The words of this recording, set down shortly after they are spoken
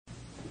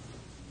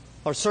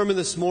Our sermon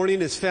this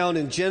morning is found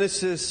in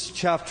Genesis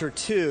chapter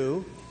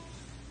 2,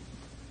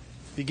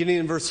 beginning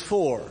in verse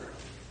 4.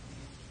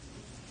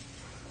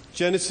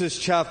 Genesis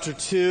chapter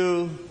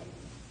 2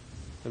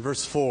 and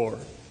verse 4.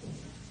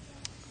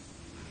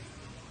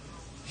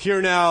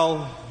 Hear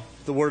now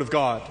the word of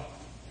God.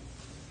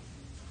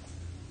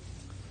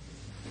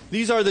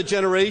 These are the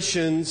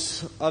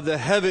generations of the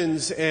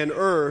heavens and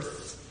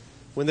earth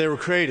when they were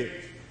created.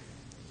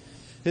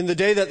 In the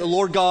day that the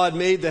Lord God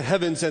made the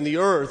heavens and the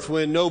earth,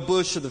 when no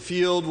bush of the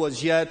field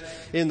was yet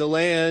in the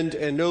land,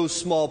 and no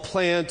small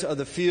plant of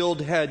the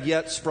field had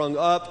yet sprung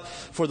up,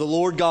 for the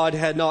Lord God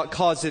had not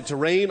caused it to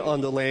rain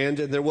on the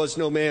land, and there was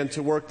no man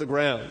to work the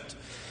ground.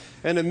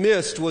 And a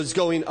mist was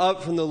going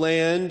up from the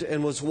land,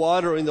 and was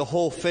watering the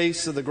whole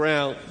face of the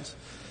ground.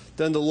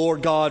 Then the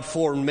Lord God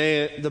formed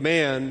the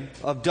man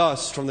of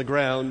dust from the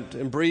ground,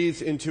 and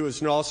breathed into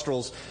his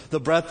nostrils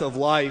the breath of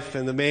life,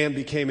 and the man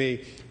became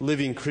a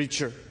living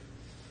creature.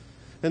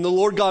 And the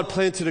Lord God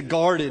planted a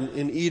garden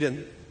in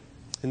Eden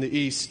in the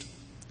east.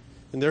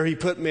 And there he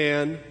put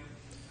man,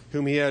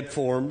 whom he had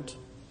formed.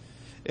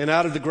 And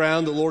out of the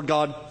ground the Lord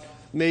God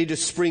made to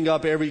spring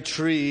up every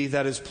tree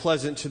that is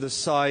pleasant to the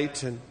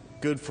sight and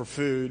good for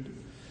food.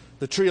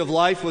 The tree of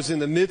life was in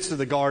the midst of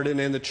the garden,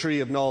 and the tree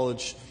of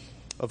knowledge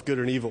of good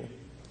and evil.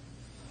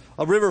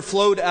 A river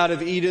flowed out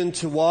of Eden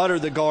to water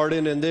the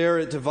garden, and there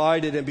it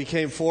divided and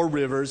became 4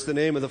 rivers. The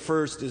name of the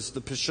first is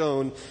the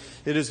Pishon.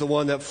 It is the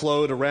one that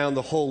flowed around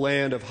the whole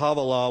land of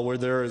Havilah, where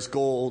there is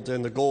gold,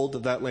 and the gold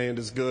of that land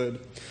is good.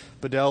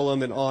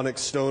 Bdellium and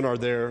onyx stone are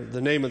there.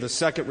 The name of the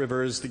second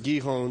river is the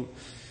Gihon.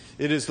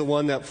 It is the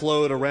one that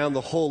flowed around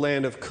the whole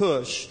land of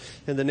Cush.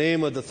 And the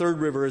name of the third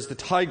river is the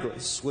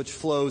Tigris, which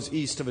flows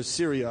east of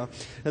Assyria.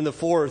 And the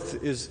fourth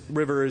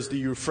river is the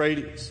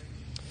Euphrates.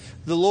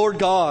 The Lord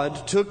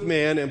God took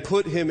man and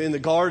put him in the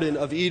garden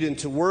of Eden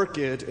to work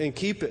it and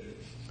keep it.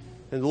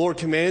 And the Lord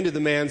commanded the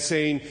man,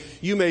 saying,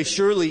 "You may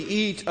surely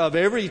eat of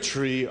every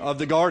tree of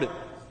the garden,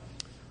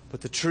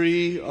 but the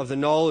tree of the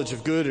knowledge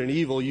of good and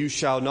evil you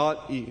shall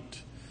not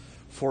eat,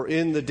 for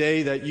in the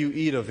day that you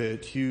eat of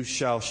it you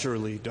shall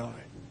surely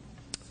die."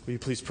 Will you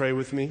please pray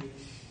with me?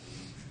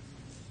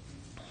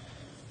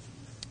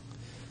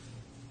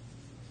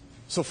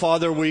 So,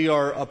 Father, we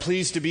are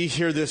pleased to be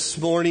here this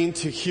morning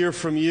to hear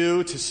from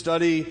you, to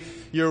study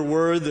your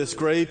word, this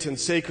great and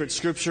sacred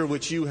scripture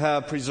which you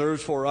have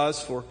preserved for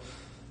us for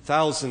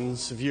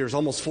thousands of years,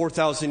 almost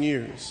 4,000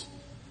 years.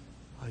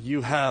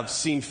 You have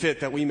seen fit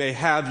that we may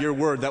have your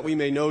word, that we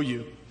may know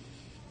you.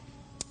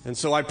 And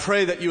so I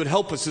pray that you would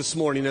help us this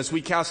morning as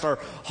we cast our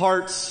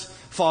hearts,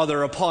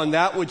 Father, upon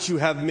that which you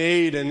have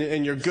made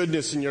and your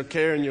goodness and your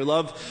care and your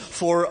love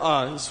for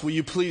us. Will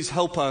you please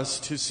help us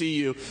to see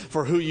you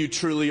for who you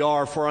truly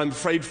are? For I'm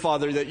afraid,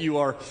 Father, that you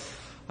are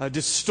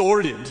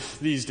distorted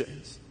these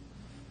days.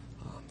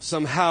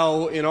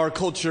 Somehow in our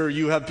culture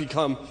you have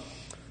become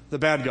the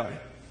bad guy.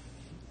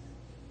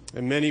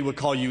 And many would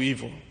call you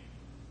evil.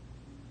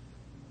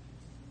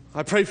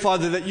 I pray,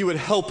 Father, that you would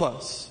help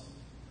us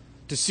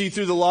to see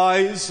through the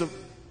lies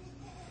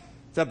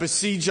that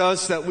besiege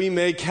us, that we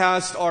may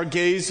cast our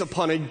gaze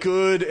upon a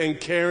good and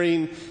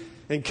caring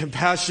and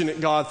compassionate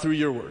God through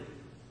your word.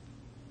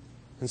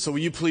 And so will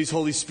you please,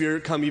 Holy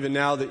Spirit, come even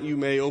now that you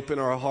may open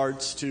our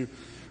hearts to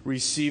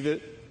receive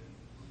it.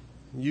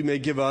 You may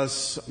give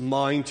us a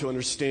mind to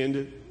understand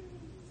it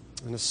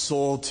and a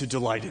soul to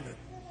delight in it.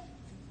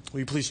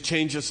 Will you please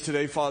change us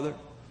today, Father?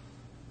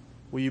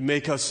 Will you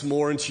make us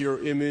more into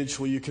your image?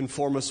 Will you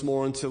conform us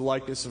more into the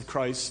likeness of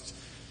Christ?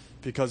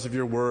 Because of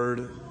your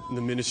word and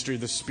the ministry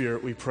of the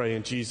Spirit, we pray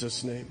in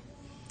Jesus' name.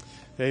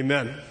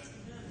 Amen.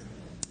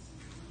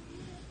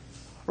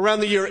 Around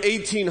the year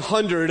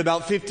 1800,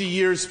 about 50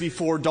 years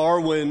before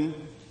Darwin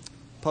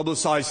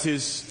publicized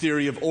his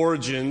theory of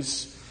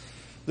origins,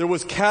 there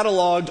was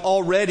cataloged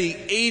already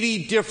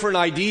 80 different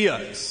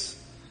ideas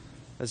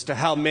as to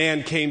how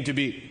man came to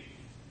be.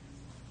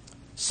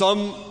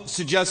 Some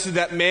suggested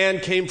that man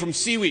came from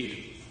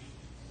seaweed.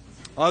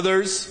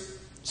 Others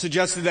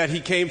suggested that he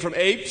came from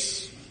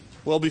apes,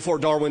 well before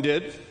Darwin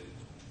did.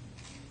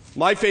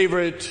 My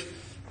favorite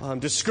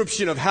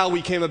description of how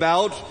we came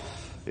about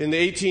in the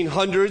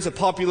 1800s, a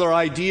popular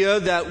idea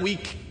that we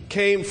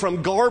came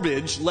from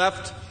garbage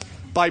left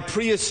by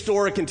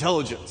prehistoric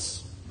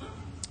intelligence,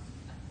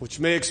 which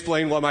may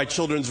explain why my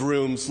children's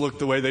rooms look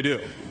the way they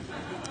do.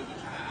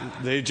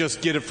 They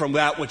just get it from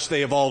that which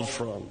they evolved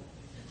from.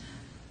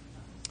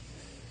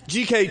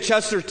 G.K.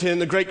 Chesterton,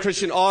 the great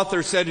Christian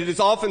author, said, "It is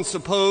often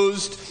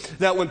supposed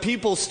that when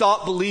people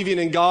stop believing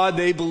in God,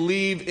 they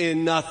believe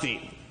in nothing.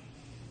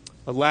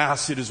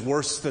 Alas, it is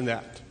worse than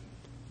that.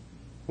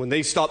 When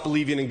they stop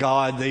believing in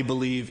God, they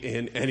believe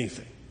in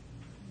anything."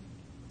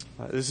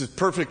 This is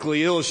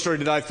perfectly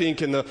illustrated, I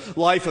think, in the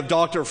life of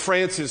Dr.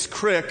 Francis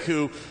Crick,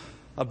 who,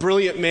 a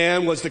brilliant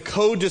man, was the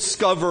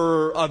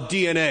co-discoverer of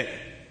DNA.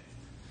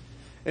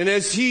 And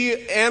as he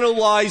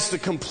analyzed the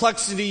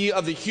complexity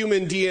of the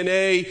human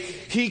DNA,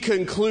 he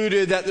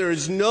concluded that there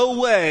is no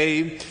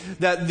way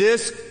that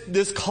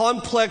this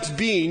complex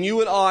being, you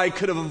and I,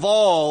 could have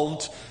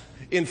evolved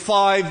in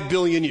 5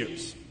 billion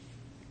years.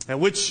 and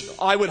which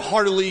I would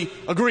heartily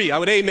agree. I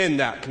would amen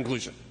that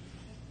conclusion.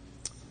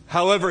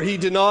 However, he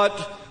did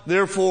not,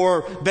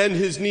 therefore, bend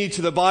his knee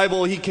to the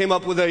Bible. He came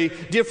up with a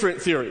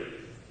different theory.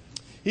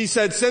 He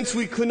said, since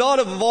we could not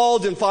have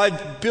evolved in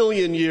 5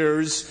 billion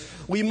years,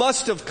 we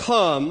must have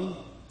come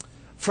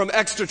from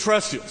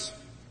extraterrestrials.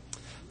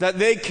 That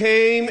they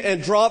came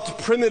and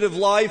dropped primitive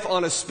life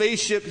on a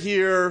spaceship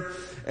here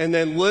and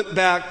then went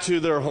back to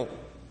their home.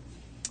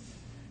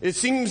 It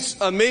seems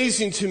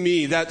amazing to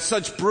me that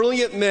such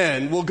brilliant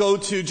men will go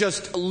to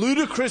just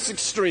ludicrous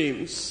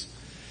extremes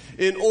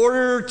in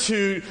order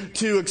to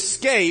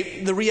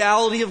escape the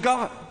reality of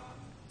God.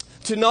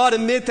 To not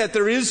admit that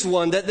there is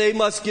one, that they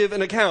must give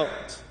an account.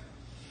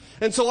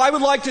 And so I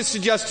would like to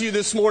suggest to you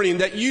this morning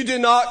that you did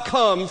not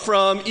come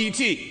from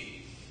E.T.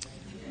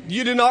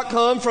 You did not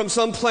come from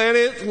some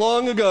planet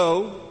long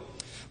ago,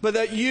 but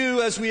that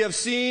you, as we have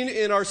seen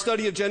in our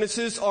study of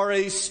Genesis, are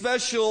a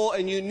special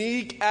and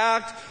unique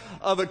act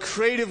of a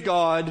creative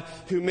God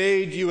who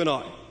made you and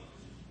I.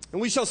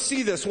 And we shall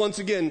see this once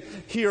again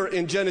here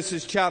in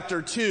Genesis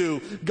chapter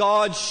 2,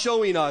 God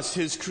showing us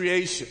his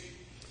creation.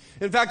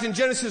 In fact, in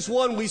Genesis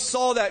 1, we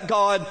saw that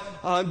God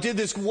did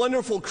this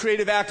wonderful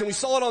creative act, and we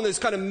saw it on this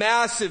kind of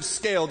massive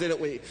scale, didn't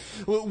we?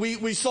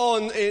 We saw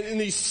in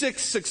these 6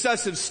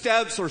 successive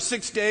steps or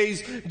 6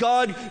 days,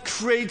 God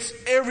creates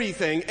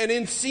everything. And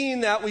in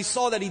seeing that, we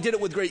saw that he did it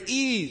with great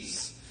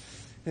ease.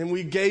 And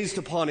we gazed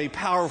upon a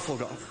powerful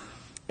God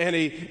and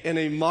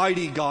a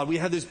mighty God. We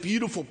had this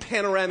beautiful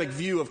panoramic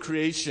view of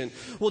creation.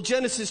 Well,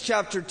 Genesis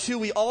chapter 2,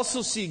 we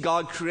also see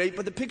God create,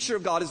 but the picture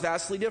of God is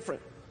vastly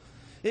different.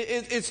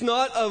 It's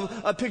not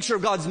a picture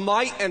of God's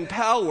might and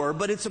power,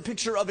 but it's a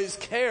picture of his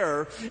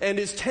care and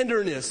his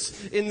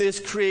tenderness in this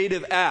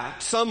creative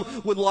act. Some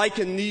would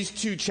liken these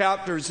 2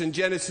 chapters in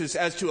Genesis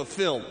as to a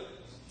film.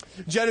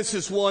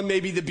 Genesis 1 may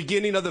be the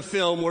beginning of the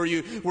film where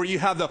you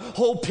have the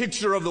whole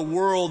picture of the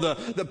world,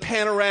 the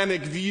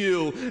panoramic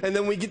view. And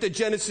then we get to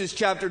Genesis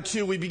chapter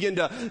 2, we begin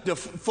to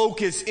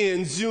focus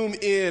in, zoom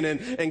in,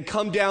 and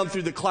come down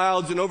through the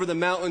clouds and over the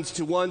mountains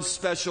to one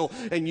special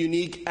and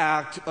unique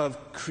act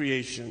of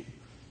creation.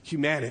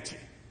 Humanity,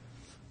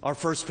 our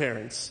first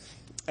parents,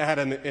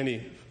 Adam and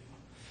Eve.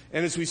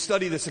 And as we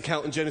study this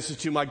account in Genesis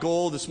 2, my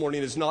goal this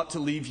morning is not to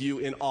leave you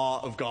in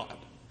awe of God.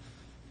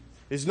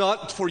 It's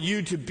not for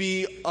you to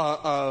be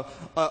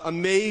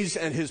amazed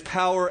at his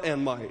power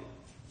and might.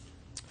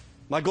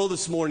 My goal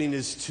this morning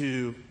is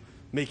to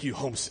make you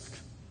homesick,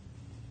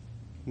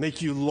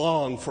 make you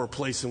long for a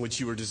place in which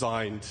you were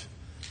designed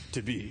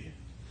to be.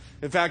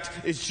 In fact,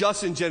 it's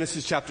just in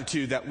Genesis chapter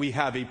 2 that we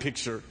have a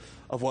picture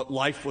of what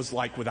life was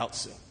like without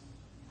sin.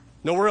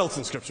 Nowhere else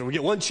in Scripture. We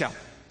get one chapter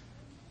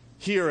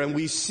here, and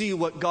we see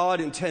what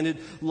God intended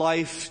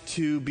life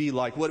to be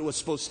like, what it was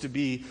supposed to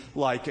be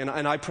like. And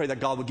I pray that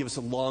God will give us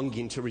a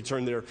longing to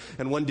return there,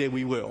 and one day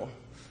we will,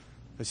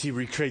 as he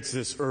recreates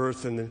this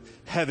earth, and then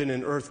heaven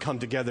and earth come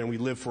together, and we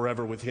live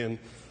forever with him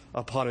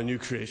upon a new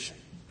creation.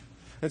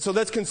 And so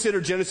let's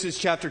consider Genesis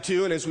chapter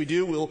 2, and as we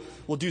do,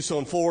 we'll do so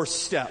in 4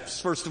 steps.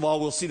 First of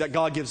all, we'll see that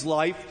God gives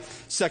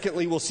life.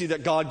 Secondly, we'll see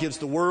that God gives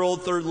the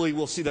world. Thirdly,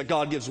 we'll see that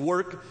God gives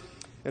work.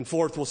 And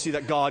fourth, we'll see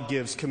that God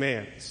gives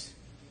commands.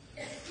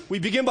 We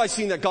begin by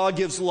seeing that God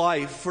gives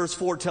life. Verse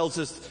 4 tells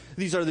us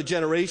these are the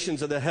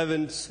generations of the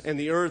heavens and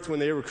the earth when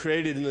they were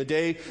created in the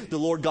day the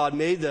Lord God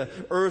made the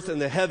earth and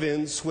the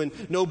heavens, when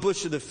no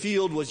bush of the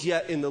field was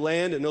yet in the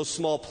land and no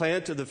small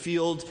plant of the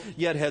field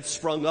yet had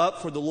sprung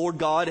up, for the Lord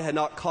God had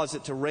not caused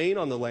it to rain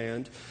on the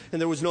land,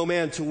 and there was no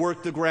man to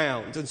work the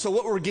ground. And so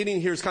what we're getting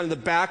here is kind of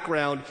the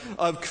background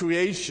of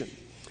creation.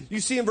 You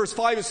see in verse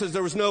 5 it says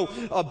there was no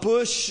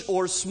bush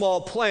or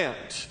small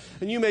plant.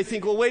 And you may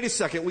think, well, wait a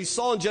second. We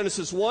saw in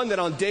Genesis 1 that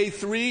on day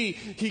 3,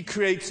 he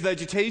creates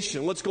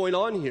vegetation. What's going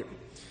on here?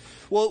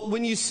 Well,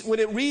 when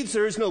it reads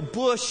there is no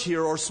bush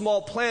here or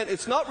small plant,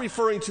 it's not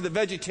referring to the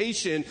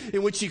vegetation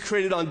in which he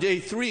created on day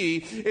 3.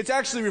 It's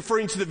actually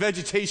referring to the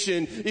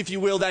vegetation, if you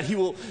will, that he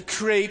will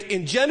create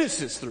in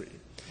Genesis 3.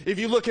 If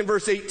you look in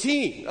verse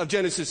 18 of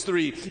Genesis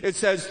 3, it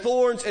says,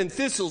 thorns and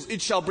thistles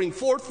it shall bring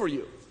forth for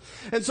you.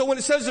 And so when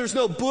it says there's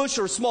no bush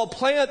or small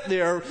plant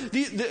there,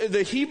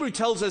 the Hebrew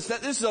tells us that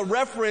this is a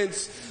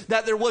reference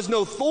that there was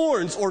no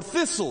thorns or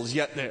thistles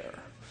yet there.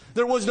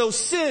 There was no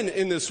sin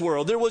in this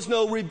world. There was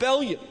no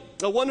rebellion.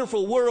 A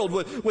wonderful world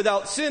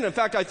without sin. In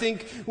fact, I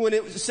think when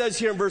it says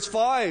here in verse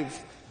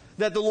 5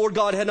 that the Lord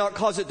God had not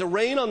caused it to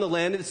rain on the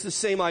land, it's the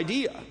same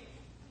idea.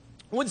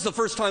 When's the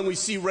first time we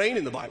see rain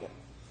in the Bible?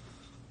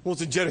 Well,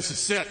 it's in Genesis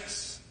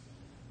 6.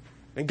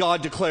 And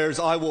God declares,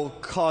 I will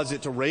cause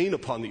it to rain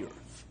upon the earth.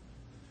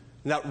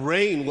 And that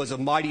rain was a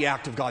mighty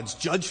act of God's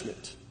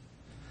judgment.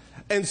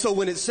 And so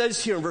when it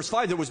says here in verse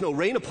 5, there was no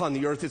rain upon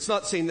the earth, it's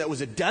not saying that it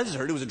was a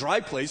desert, it was a dry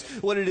place.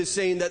 What it is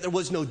saying that there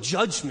was no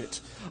judgment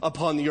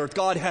upon the earth.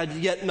 God had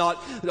yet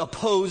not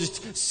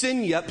opposed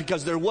sin yet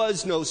because there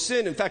was no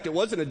sin. In fact, it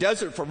wasn't a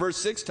desert, for verse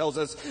 6 tells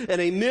us,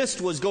 and a mist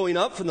was going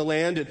up from the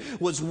land and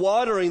was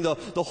watering the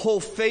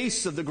whole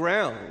face of the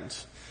ground.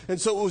 And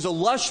so it was a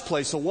lush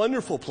place, a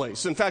wonderful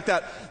place. In fact,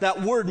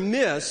 that word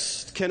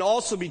mist can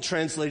also be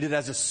translated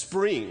as a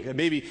spring. And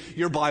maybe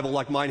your Bible,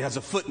 like mine, has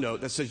a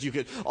footnote that says you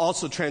could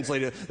also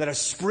translate it that a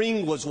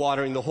spring was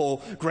watering the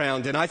whole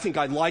ground. And I think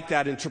I like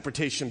that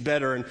interpretation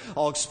better, and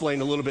I'll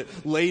explain a little bit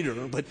later.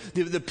 But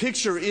the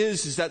picture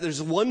is that there's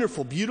a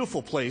wonderful,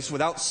 beautiful place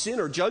without sin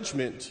or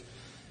judgment.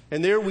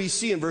 And there we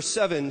see in verse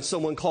 7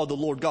 someone called the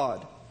Lord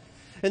God.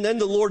 And then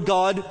the Lord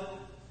God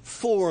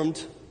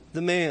formed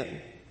the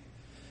man.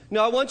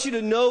 Now, I want you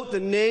to note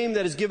the name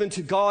that is given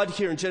to God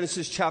here in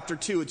Genesis chapter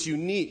 2. It's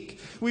unique.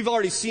 We've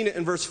already seen it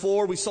in verse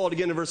 4. We saw it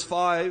again in verse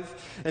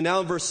 5. And now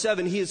in verse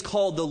 7, he is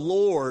called the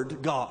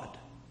Lord God.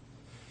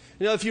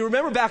 Now, if you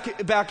remember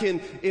back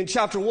in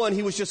chapter 1,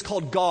 he was just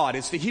called God.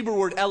 It's the Hebrew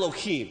word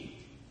Elohim.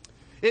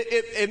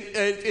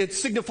 It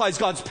signifies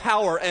God's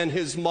power and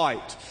his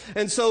might.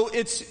 And so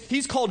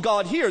he's called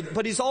God here,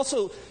 but he's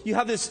also, you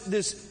have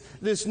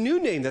this new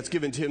name that's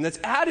given to him, that's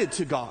added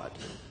to God.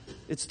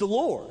 It's the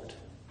Lord.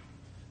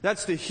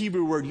 That's the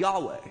Hebrew word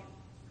Yahweh.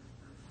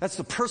 That's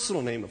the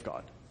personal name of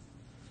God.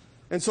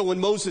 And so when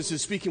Moses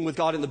is speaking with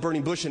God in the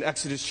burning bush in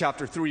Exodus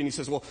chapter 3, and he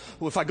says, well,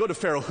 if I go to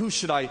Pharaoh, who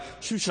should I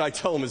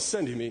tell him is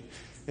sending me?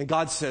 And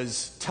God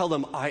says, tell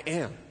him I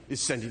am is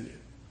sending you.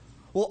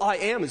 Well, I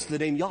am is the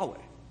name Yahweh.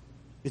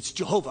 It's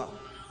Jehovah.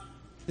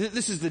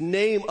 This is the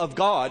name of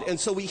God. And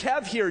so we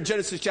have here in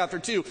Genesis chapter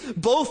 2,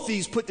 both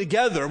these put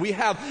together. We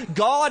have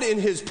God in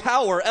his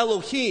power,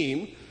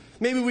 Elohim.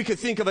 Maybe we could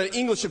think of an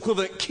English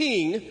equivalent,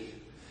 king.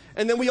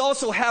 And then we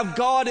also have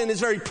God in his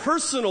very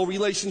personal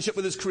relationship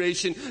with his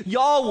creation,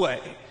 Yahweh.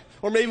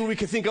 Or maybe we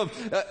could think of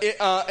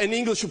an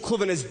English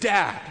equivalent as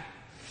dad.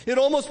 It'd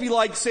almost be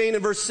like saying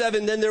in verse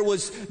 7, then there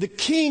was the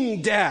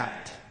king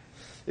dad,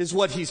 is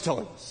what he's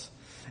telling us.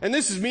 And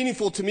this is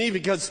meaningful to me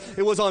because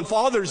it was on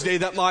Father's Day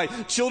that my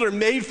children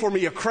made for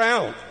me a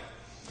crown.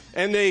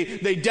 And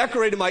they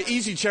decorated my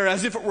easy chair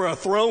as if it were a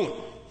throne.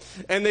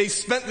 And they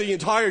spent the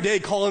entire day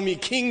calling me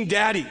King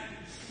Daddy.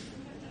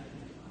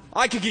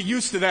 I could get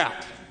used to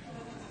that.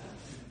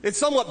 It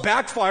somewhat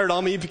backfired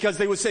on me because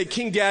they would say,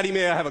 King Daddy,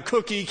 may I have a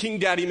cookie? King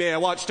Daddy, may I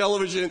watch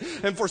television?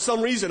 And for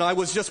some reason, I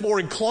was just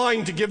more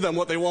inclined to give them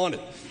what they wanted.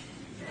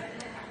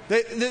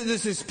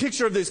 There's this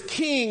picture of this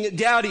King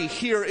Daddy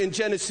here in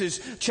Genesis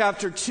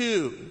chapter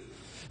 2.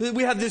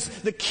 We have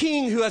the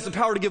king who has the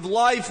power to give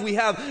life. We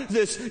have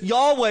this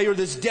Yahweh, or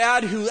this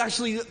dad, who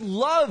actually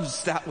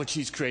loves that which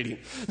he's creating.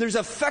 There's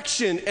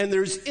affection and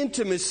there's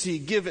intimacy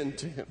given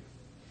to him.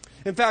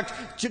 In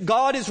fact,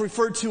 God is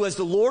referred to as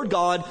the Lord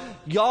God,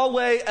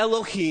 Yahweh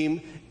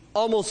Elohim,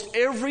 almost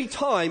every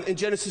time in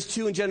Genesis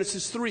 2 and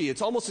Genesis 3.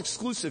 It's almost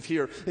exclusive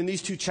here in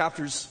these two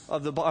chapters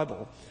of the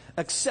Bible,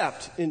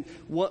 except in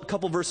a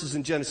couple verses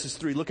in Genesis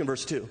 3. Look in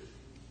verse 2.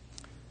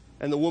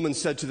 And the woman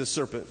said to the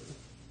serpent,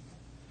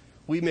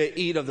 we may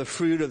eat of the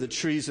fruit of the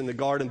trees in the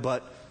garden,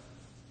 but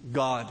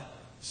God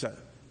said,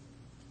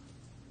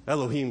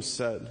 Elohim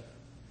said,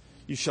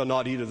 you shall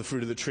not eat of the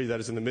fruit of the tree that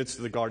is in the midst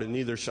of the garden,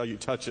 neither shall you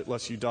touch it,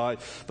 lest you die.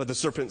 But the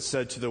serpent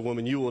said to the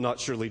woman, you will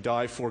not surely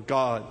die, for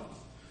God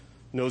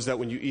knows that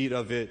when you eat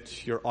of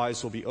it, your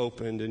eyes will be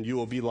opened, and you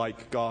will be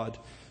like God,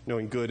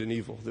 knowing good and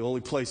evil. The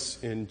only place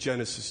in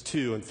Genesis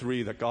 2 and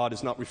 3 that God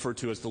is not referred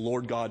to as the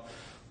Lord God,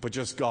 but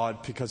just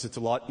God, because it's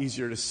a lot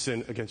easier to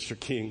sin against your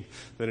king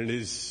than it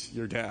is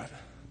your dad.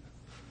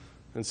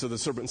 And so the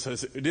serpent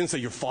says, it didn't say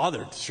your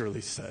father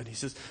surely said. He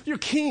says, your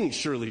king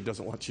surely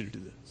doesn't want you to do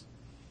this.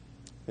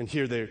 And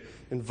here they're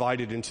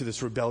invited into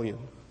this rebellion.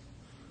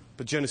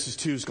 But Genesis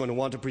 2 is going to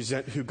want to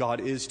present who God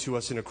is to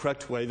us in a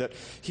correct way, that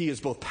he is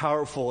both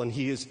powerful and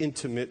he is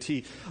intimate.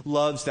 He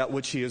loves that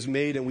which he has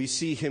made, and we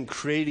see him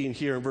creating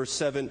here in verse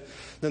 7.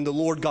 Then the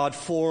Lord God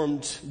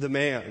formed the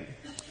man.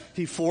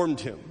 He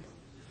formed him.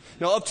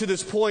 Now, up to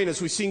this point,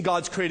 as we've seen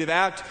God's creative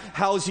act,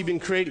 how has he been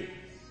creating?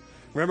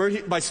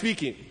 Remember, by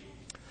speaking.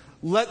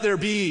 Let there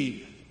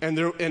be, and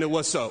it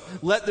was so.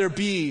 Let there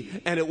be,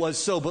 and it was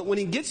so. But when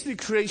he gets to the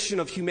creation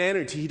of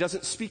humanity, he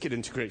doesn't speak it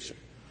into creation.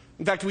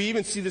 In fact, we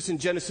even see this in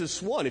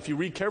Genesis 1. If you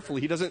read carefully,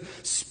 he doesn't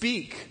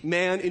speak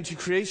man into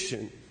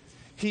creation.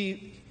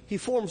 He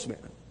forms man.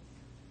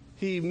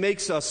 He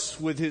makes us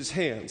with his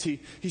hands.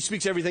 He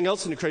speaks everything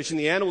else into creation,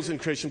 the animals in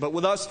creation, but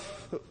with us,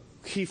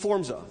 he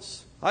forms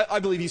us. I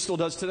believe he still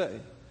does today.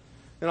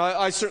 And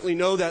I certainly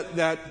know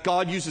that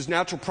God uses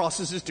natural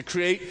processes to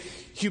create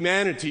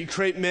humanity,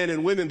 create men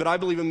and women, but I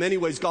believe in many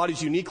ways God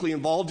is uniquely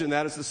involved in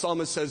that, as the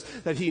psalmist says,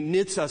 that he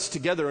knits us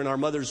together in our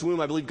mother's womb.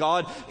 I believe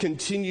God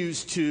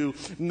continues to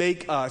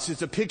make us.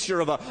 It's a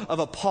picture of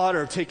a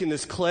potter taking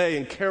this clay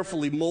and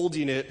carefully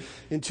molding it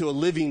into a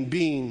living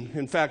being.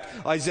 In fact,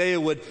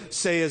 Isaiah would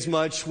say as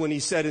much when he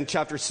said in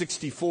chapter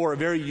 64, a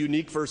very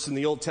unique verse in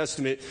the Old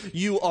Testament,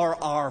 you are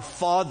our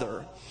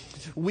Father.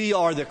 We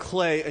are the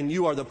clay and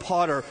you are the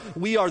potter.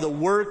 We are the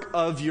work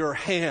of your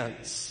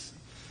hands.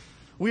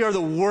 We are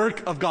the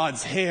work of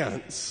God's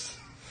hands.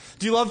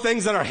 Do you love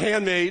things that are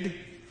handmade?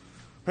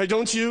 Right,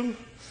 don't you?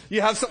 You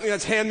have something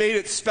that's handmade,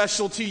 it's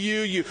special to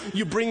you.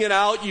 You bring it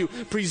out, you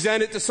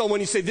present it to someone,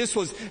 you say, this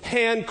was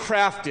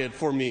handcrafted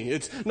for me.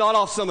 It's not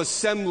off some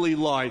assembly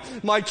line.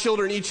 My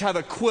children each have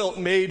a quilt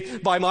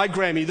made by my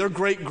Grammy, their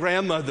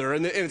great-grandmother,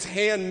 and it's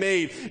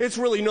handmade. It's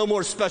really no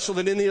more special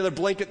than any other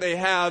blanket they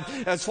have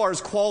as far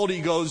as quality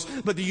goes,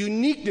 but the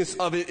uniqueness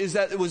of it is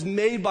that it was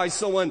made by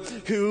someone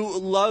who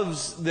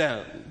loves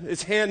them.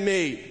 It's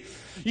handmade.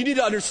 You need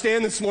to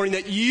understand this morning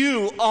that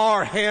you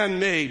are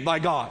handmade by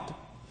God.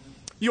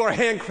 You are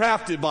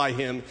handcrafted by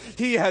Him.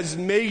 He has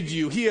made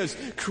you. He has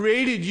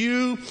created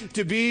you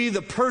to be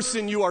the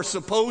person you are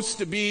supposed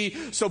to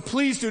be. So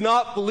please do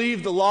not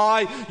believe the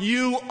lie.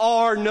 You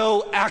are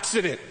no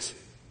accident.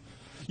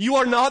 You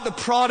are not the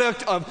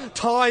product of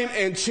time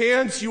and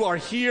chance. You are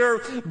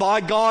here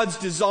by God's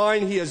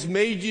design. He has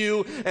made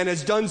you and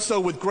has done so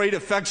with great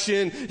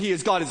affection. He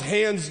has got His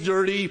hands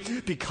dirty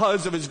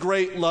because of His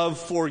great love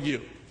for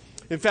you.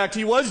 In fact,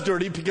 He was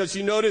dirty because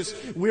you notice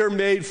we're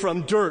made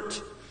from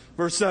dirt.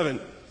 Verse 7.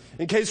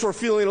 In case we're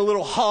feeling a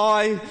little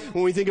high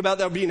when we think about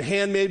that being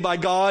handmade by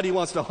God, He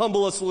wants to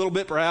humble us a little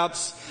bit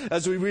perhaps.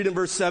 As we read in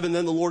verse 7,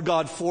 then the Lord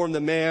God formed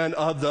the man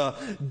of the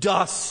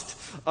dust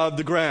of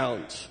the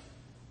ground.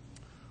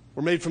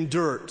 We're made from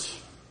dirt.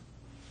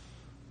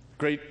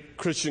 Great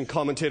Christian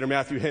commentator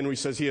Matthew Henry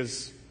says He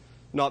is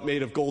not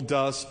made of gold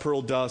dust,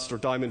 pearl dust, or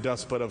diamond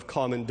dust, but of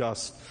common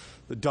dust,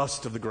 the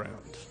dust of the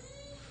ground.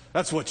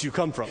 That's what you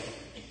come from.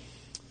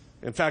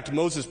 In fact,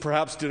 Moses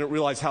perhaps didn't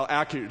realize how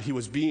accurate he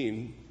was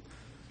being.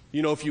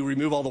 You know, if you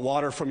remove all the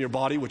water from your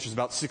body, which is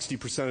about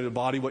 60% of the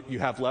body, what you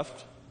have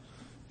left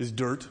is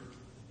dirt,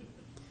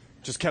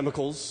 just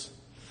chemicals.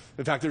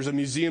 In fact, there's a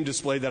museum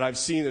display that I've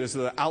seen that is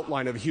the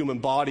outline of a human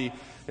body,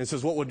 and it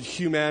says, what would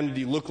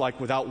humanity look like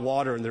without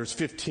water? And there's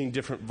 15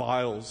 different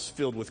vials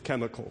filled with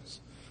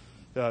chemicals.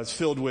 It's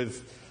filled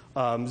with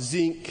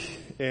zinc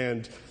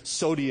and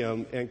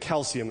sodium and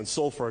calcium and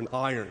sulfur and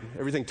iron,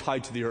 everything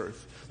tied to the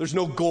earth. There's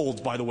no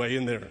gold, by the way,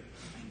 in there.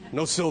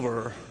 No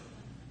silver.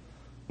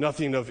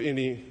 Nothing of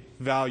any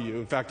value.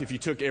 In fact, if you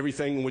took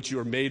everything in which you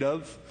were made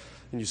of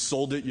and you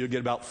sold it, you'd get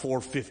about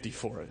 $4.50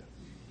 for it.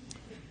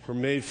 We're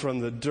made from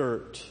the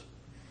dirt.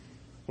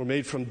 We're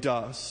made from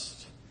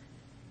dust.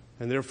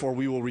 And therefore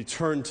we will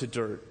return to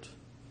dirt.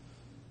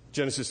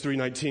 Genesis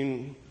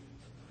 3:19,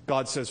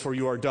 God says, for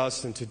you are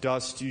dust, and to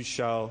dust you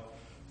shall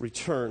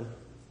return.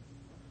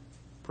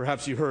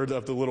 Perhaps you heard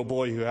of the little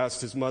boy who asked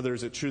his mother,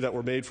 is it true that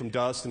we're made from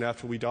dust and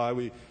after we die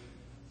we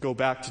go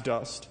back to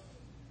dust?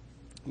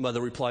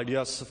 Mother replied,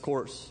 yes, of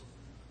course.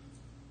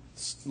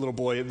 This little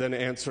boy then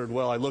answered,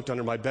 well, I looked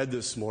under my bed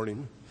this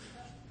morning,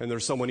 and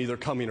there's someone either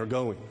coming or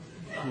going.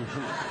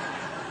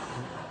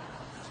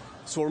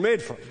 So we're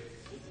made from.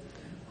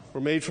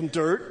 We're made from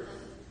dirt,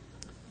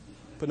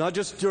 but not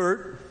just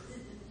dirt.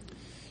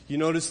 You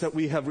notice that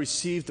we have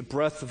received the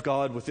breath of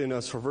God within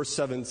us, for verse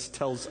 7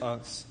 tells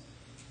us,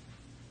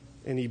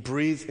 and He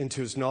breathed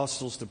into His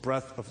nostrils the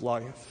breath of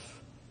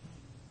life.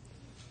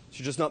 So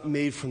you're just not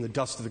made from the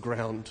dust of the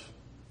ground,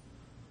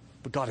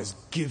 but God has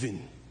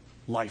given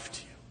life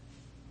to you.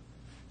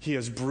 He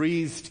has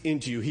breathed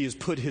into you. He has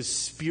put His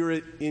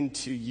Spirit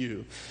into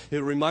you.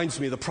 It reminds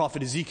me of the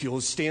prophet Ezekiel, who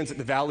stands at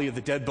the valley of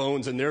the dead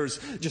bones, and there's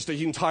just an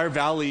entire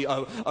valley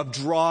of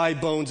dry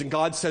bones. And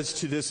God says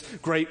to this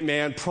great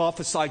man,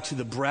 prophesy to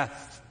the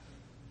breath,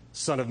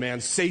 Son of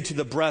man. Say to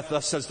the breath,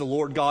 thus says the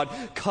Lord God,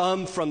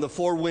 come from the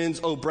four winds,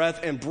 O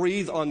breath, and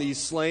breathe on these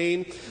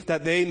slain,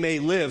 that they may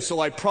live. So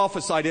I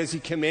prophesied as He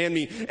commanded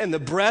me, and the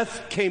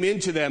breath came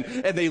into them,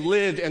 and they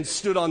lived and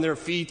stood on their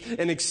feet,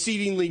 an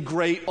exceedingly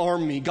great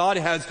army. God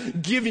has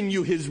given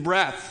you His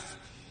breath.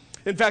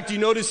 In fact, you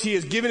notice He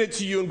has given it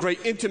to you in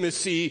great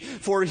intimacy,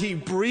 for He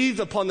breathed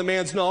upon the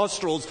man's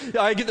nostrils.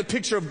 I get the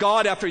picture of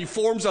God after He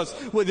forms us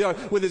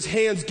with His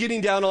hands,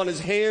 getting down on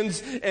His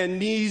hands and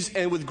knees,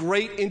 and with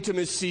great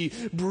intimacy,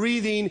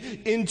 breathing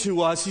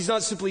into us. He's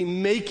not simply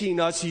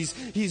making us,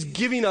 He's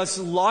giving us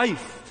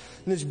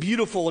life in this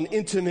beautiful and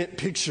intimate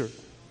picture.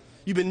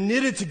 You've been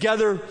knitted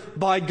together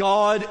by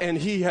God, and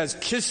He has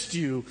kissed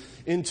you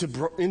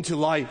into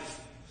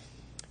life.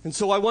 And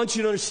so I want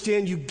you to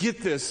understand you get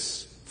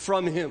this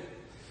from Him.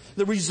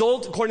 The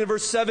result, according to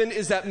verse 7,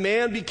 is that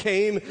man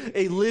became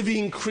a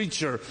living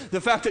creature. The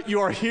fact that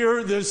you are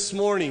here this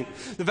morning,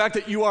 the fact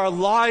that you are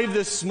alive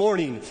this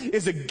morning,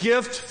 is a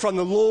gift from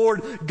the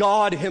Lord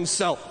God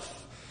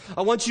Himself.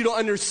 I want you to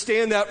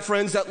understand that,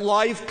 friends, that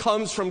life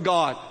comes from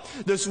God.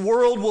 This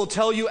world will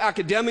tell you,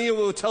 academia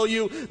will tell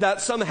you,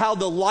 that somehow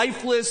the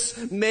lifeless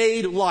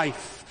made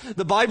life.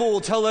 The Bible will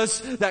tell us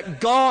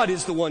that God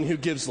is the one who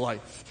gives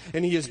life,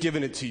 and He has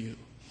given it to you.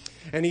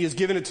 And He has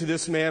given it to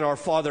this man, our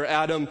father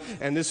Adam,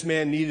 and this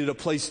man needed a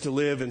place to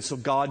live, and so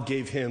God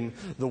gave him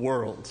the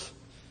world.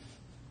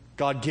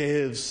 God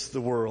gives the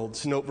world.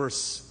 So note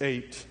verse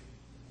 8.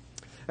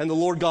 And the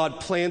Lord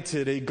God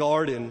planted a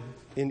garden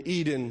in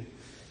Eden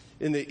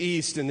in the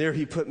east, and there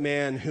He put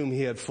man whom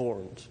He had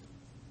formed.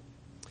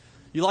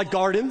 You like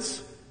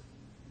gardens?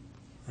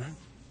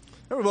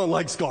 Everyone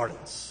likes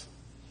gardens.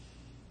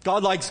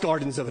 God likes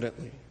gardens,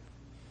 evidently.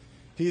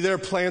 He there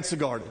plants a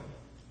garden.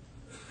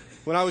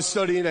 When I was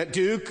studying at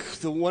Duke,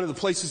 one of the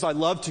places I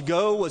loved to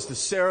go was the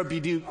Sarah B.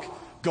 Duke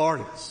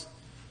Gardens.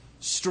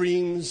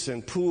 Streams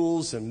and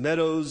pools and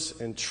meadows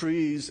and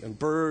trees and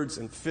birds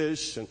and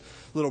fish and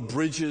little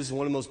bridges,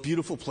 one of the most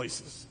beautiful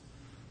places.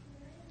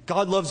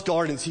 God loves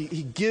gardens.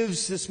 He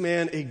gives this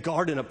man a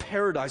garden, a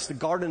paradise, the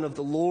garden of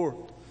the Lord,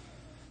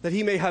 that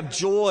he may have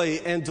joy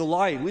and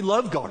delight. We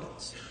love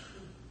gardens.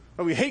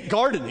 We hate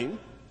gardening,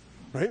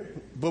 right?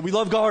 But we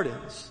love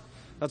gardens.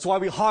 That's why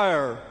we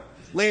hire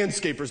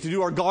landscapers to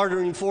do our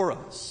gardening for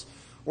us,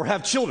 or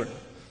have children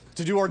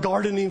to do our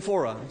gardening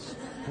for us.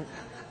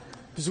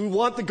 Because we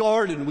want the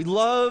garden. We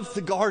love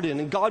the garden.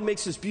 And God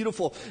makes this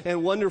beautiful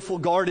and wonderful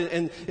garden.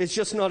 And it's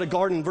just not a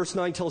garden. Verse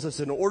 9 tells us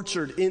an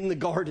orchard in the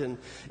garden.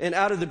 And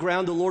out of the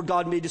ground the Lord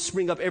God made to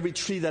spring up every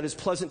tree that is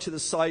pleasant to the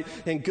sight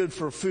and good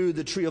for food.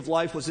 The tree of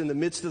life was in the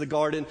midst of the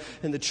garden,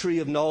 and the tree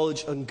of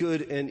knowledge of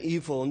good and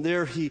evil. And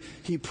there he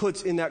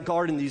puts in that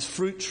garden these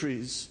fruit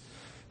trees.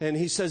 And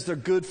he says they're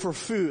good for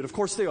food. Of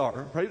course they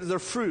are, right? They're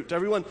fruit.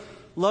 Everyone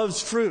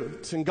loves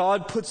fruit, and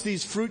God puts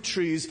these fruit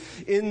trees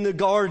in the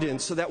garden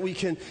so that we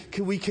can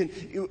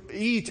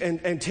eat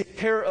and take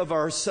care of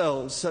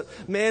ourselves. So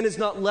man is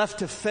not left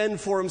to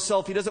fend for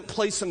himself. He doesn't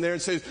place them there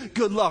and says,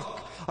 good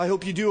luck, I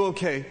hope you do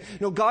okay.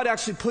 No, God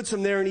actually puts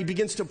him there, and he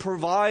begins to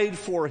provide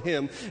for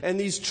him. And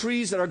these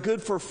trees that are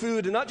good for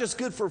food, and not just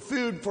good for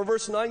food, for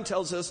verse 9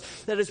 tells us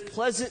that it's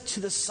pleasant to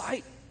the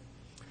sight.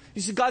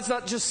 You see, God's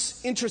not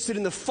just interested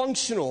in the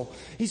functional.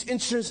 He's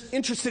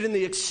interested in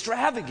the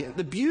extravagant,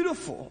 the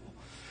beautiful.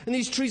 And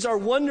these trees are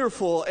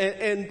wonderful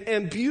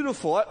and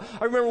beautiful. I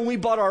remember when we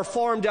bought our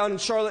farm down in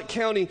Charlotte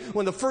County,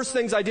 one of the first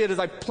things I did is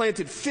I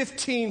planted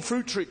 15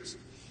 fruit trees.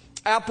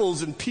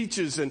 Apples and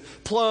peaches and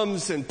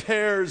plums and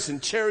pears and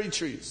cherry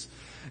trees.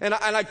 And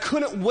I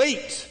couldn't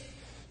wait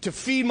to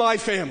feed my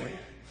family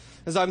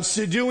as I'm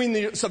subduing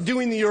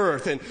the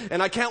earth.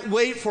 And I can't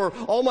wait for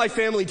all my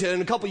family to,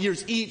 in a couple of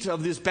years, eat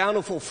of this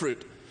bountiful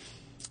fruit.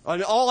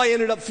 And all I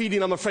ended up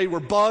feeding, I'm afraid, were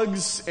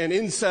bugs and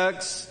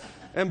insects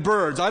and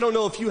birds. I don't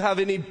know if you have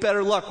any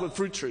better luck with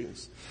fruit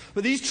trees.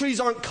 But these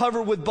trees aren't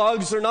covered with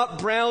bugs. They're not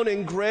brown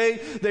and gray.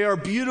 They are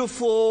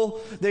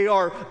beautiful. They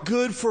are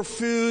good for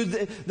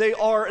food. They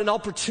are an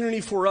opportunity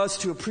for us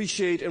to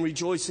appreciate and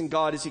rejoice in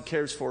God as he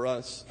cares for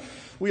us.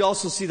 We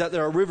also see that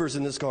there are rivers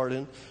in this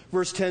garden.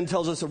 Verse 10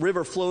 tells us a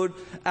river flowed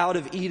out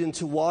of Eden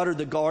to water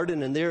the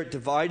garden, and there it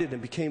divided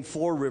and became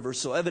 4 rivers.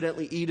 So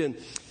evidently Eden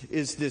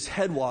is this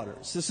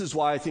headwaters. This is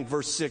why I think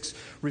verse 6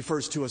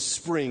 refers to a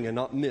spring and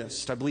not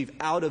mist. I believe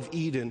out of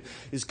Eden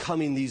is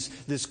coming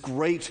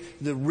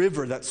the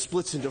river that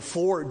splits into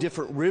 4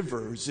 different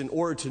rivers in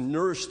order to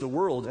nourish the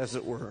world, as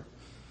it were.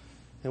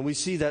 And we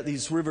see that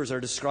these rivers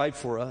are described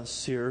for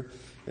us here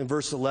in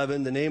verse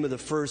 11. The name of the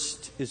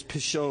first is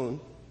Pishon.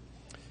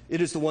 It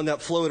is the one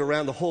that flowed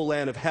around the whole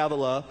land of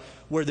Havilah,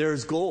 where there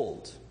is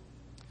gold.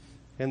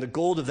 And the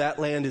gold of that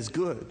land is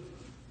good.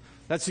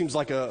 That seems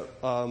like a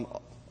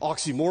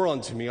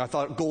oxymoron to me. I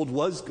thought gold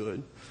was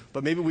good.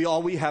 But maybe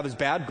all we have is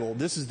bad gold.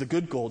 This is the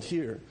good gold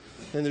here.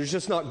 And there's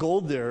just not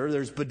gold there.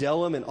 There's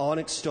bdellium and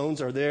onyx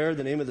stones are there.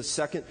 The name of the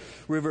second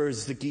river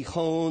is the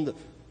Gihon.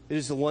 It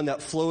is the one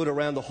that flowed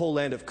around the whole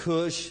land of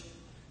Cush.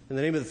 And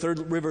the name of the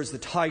third river is the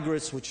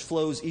Tigris, which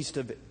flows east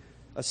of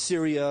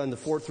Assyria. And the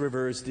fourth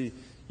river is the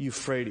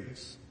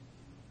Euphrates.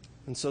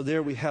 And so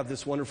there we have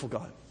this wonderful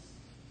God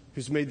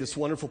who's made this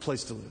wonderful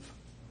place to live.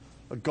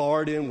 A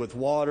garden with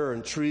water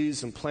and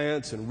trees and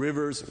plants and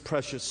rivers and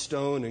precious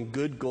stone and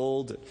good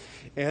gold and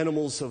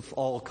animals of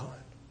all kinds.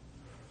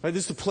 Right?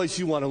 This is the place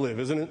you want to live,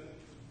 isn't it?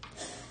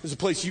 This is a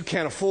place you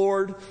can't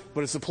afford,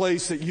 but it's a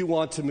place that you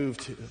want to move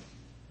to.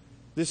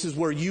 This is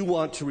where you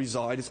want to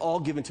reside. It's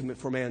all given to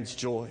for man's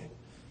joy,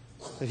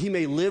 that he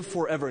may live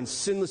forever in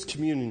sinless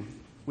communion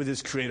with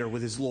his Creator,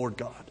 with his Lord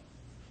God.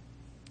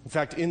 In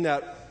fact, in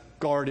that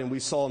garden, we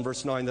saw in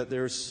verse 9 that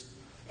there's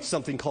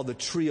something called the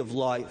tree of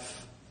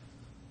life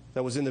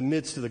that was in the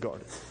midst of the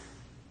garden.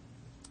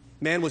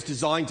 Man was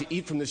designed to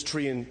eat from this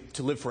tree and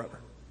to live forever.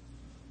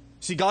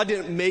 See, God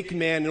didn't make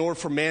man in order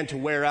for man to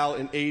wear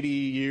out in 80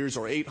 years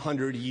or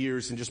 800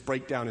 years and just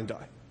break down and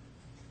die.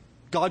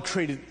 God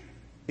created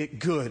it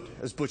good,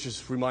 as Butch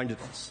has reminded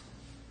us.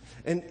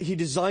 And he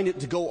designed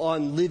it to go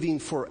on living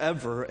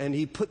forever. And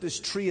he put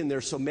this tree in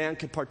there so man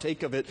could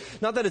partake of it.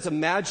 Not that it's a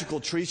magical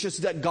tree. It's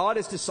just that God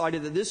has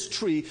decided that this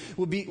tree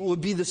would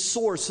be the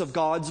source of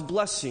God's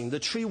blessing.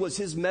 The tree was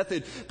his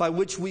method by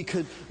which we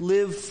could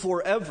live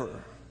forever.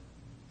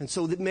 And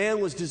so that man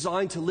was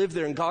designed to live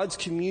there in God's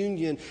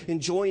communion,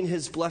 enjoying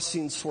his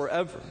blessings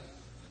forever.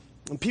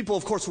 And people,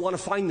 of course, want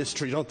to find this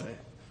tree, don't they?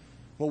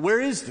 Well, where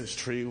is this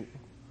tree?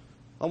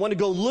 I want to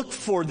go look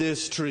for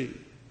this tree.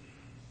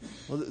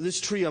 Well,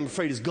 this tree, I'm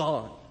afraid, is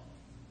gone.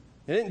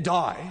 It didn't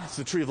die. It's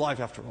the tree of life,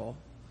 after all.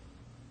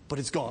 But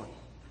it's gone.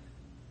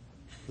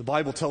 The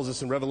Bible tells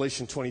us in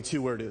Revelation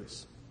 22 where it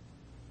is.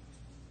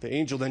 The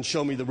angel then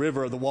showed me the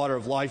river of the water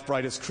of life,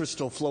 bright as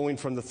crystal, flowing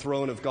from the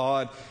throne of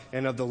God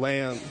and of the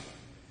Lamb.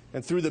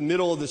 And through the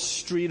middle of the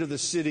street of the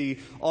city,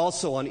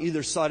 also on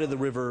either side of the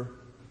river,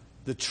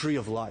 the tree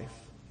of life.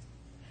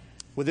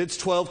 with its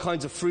 12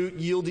 kinds of fruit,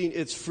 yielding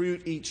its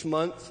fruit each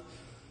month.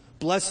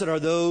 Blessed are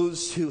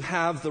those who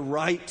have the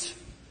right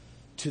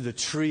to the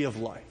tree of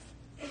life.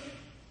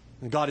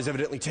 And God has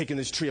evidently taken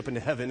this tree up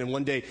into heaven, and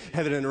one day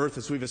heaven and earth,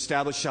 as we've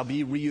established, shall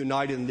be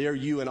reunited, and there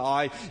you and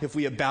I, if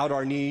we have bowed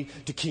our knee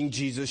to King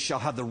Jesus, shall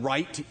have the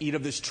right to eat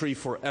of this tree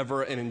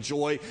forever and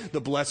enjoy the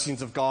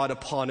blessings of God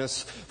upon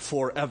us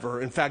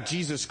forever. In fact,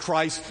 Jesus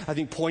Christ, I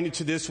think, pointed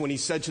to this when he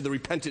said to the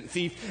repentant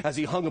thief as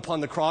he hung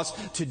upon the cross,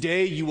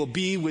 "Today you will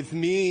be with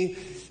me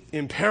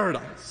in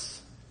paradise."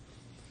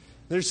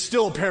 There's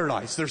still a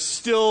paradise. There's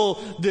still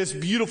this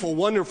beautiful,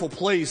 wonderful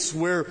place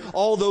where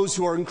all those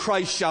who are in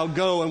Christ shall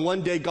go, and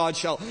one day God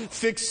shall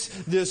fix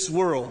this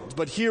world.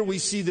 But here we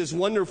see this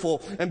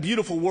wonderful and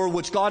beautiful world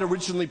which God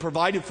originally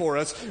provided for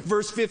us.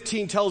 Verse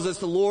 15 tells us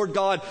the Lord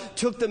God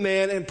took the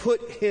man and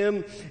put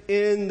him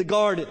in the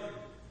garden.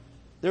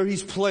 There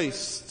he's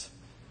placed.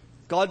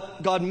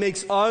 God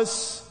makes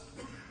us.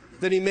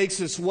 Then he makes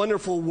this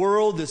wonderful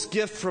world, this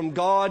gift from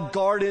God,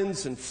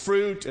 gardens and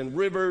fruit and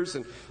rivers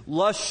and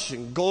lush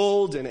and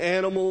gold and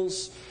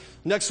animals.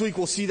 Next week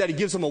we'll see that he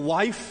gives him a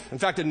wife. In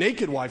fact, a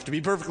naked wife, to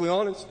be perfectly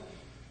honest.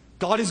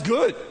 God is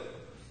good,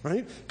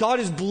 right? God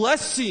is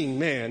blessing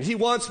man. He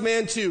wants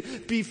man to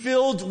be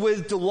filled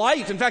with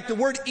delight. In fact, the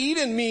word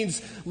Eden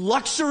means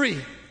luxury.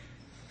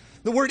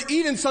 The word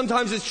Eden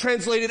sometimes is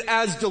translated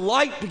as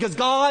delight because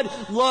God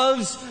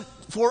loves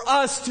for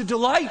us to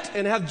delight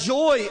and have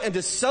joy and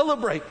to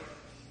celebrate.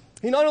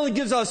 He not only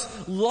gives us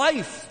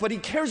life, but he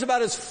cares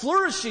about us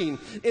flourishing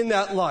in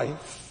that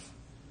life.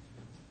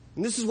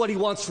 And this is what he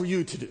wants for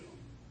you to do.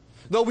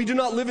 Though we do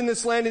not live in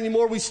this land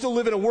anymore, we still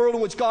live in a world in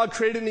which God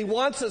created, and he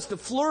wants us to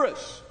flourish.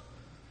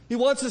 He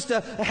wants us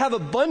to have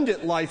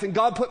abundant life. And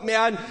God put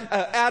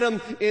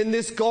Adam in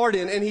this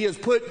garden, and he has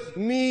put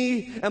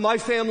me and my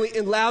family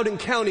in Loudoun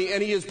County,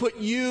 and he has put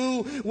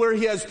you where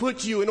he has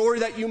put you in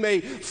order that you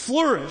may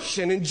flourish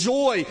and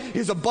enjoy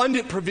his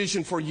abundant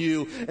provision for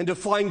you and to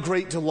find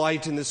great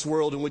delight in this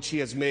world in which he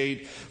has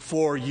made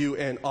for you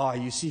and I.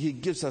 You see, he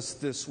gives us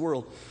this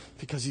world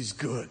because he's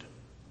good.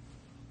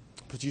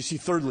 But you see,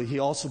 thirdly, he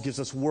also gives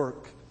us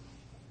work.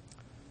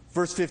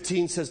 Verse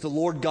 15 says, the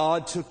Lord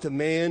God took the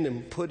man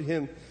and put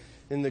him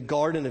in the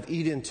Garden of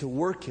Eden to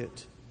work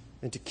it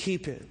and to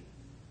keep it.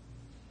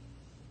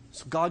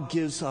 So God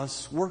gives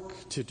us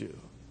work to do.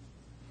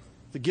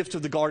 The gift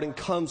of the garden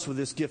comes with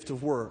this gift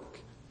of work.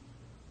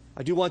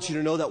 I do want you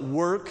to know that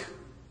work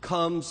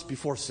comes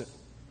before sin.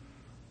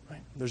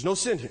 Right? There's no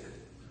sin here,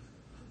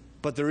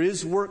 but there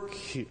is work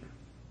here.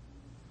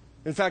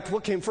 In fact,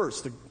 what came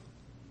first,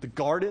 the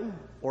garden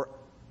or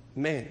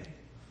man?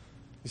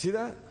 You see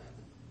that?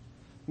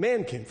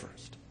 Man came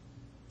first.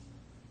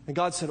 And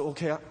God said,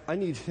 okay, I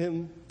need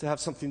him to have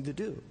something to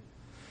do.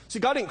 See,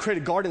 God didn't create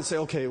a garden and say,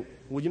 okay,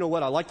 well, you know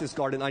what? I like this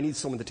garden. I need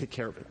someone to take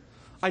care of it.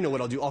 I know what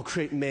I'll do. I'll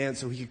create man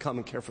so he can come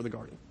and care for the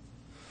garden.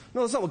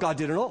 No, that's not what God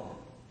did at all.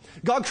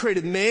 God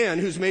created man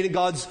who's made in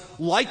God's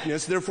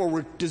likeness. Therefore,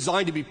 we're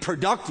designed to be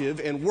productive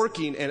and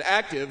working and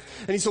active.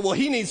 And he said, well,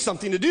 he needs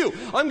something to do.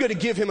 I'm going to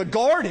give him a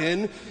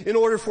garden in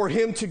order for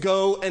him to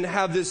go and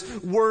have this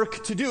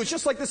work to do. It's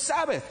just like the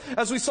Sabbath,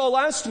 as we saw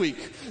last week.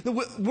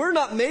 We're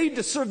not made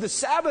to serve the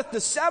Sabbath.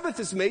 The Sabbath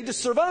is made to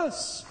serve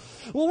us.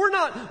 Well, we're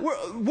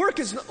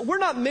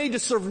not made to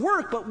serve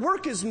work, but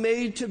work is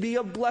made to be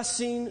a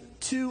blessing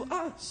to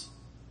us.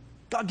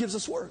 God gives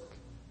us work.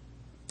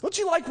 Don't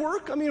you like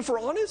work? I mean, if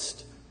we're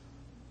honest.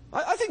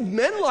 I think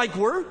men like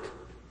work.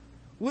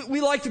 We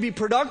like to be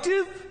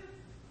productive.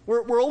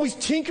 We're always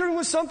tinkering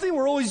with something.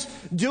 We're always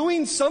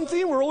doing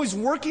something. We're always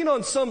working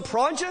on some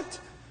project.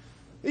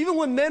 Even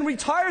when men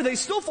retire, they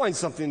still find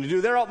something to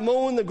do. They're out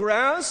mowing the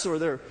grass, or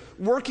they're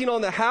working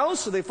on the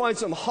house, or they find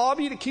some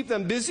hobby to keep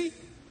them busy.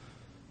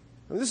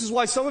 And this is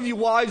why some of you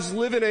wives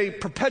live in a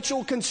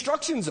perpetual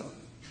construction zone.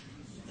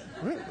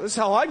 Right? This is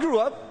how I grew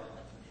up.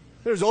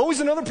 There's always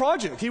another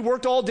project. He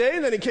worked all day,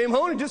 and then he came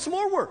home and did some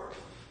more work.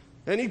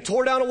 And he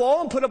tore down a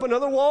wall and put up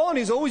another wall, and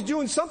he's always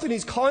doing something.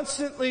 He's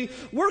constantly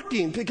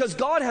working because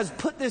God has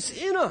put this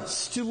in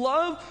us to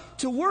love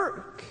to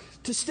work,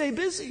 to stay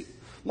busy.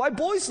 My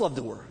boys love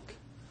to work.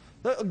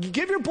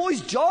 Give your boys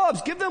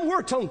jobs. Give them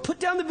work. Tell them, put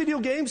down the video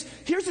games.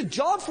 Here's a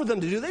job for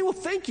them to do. They will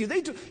thank you.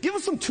 Give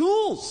us some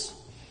tools.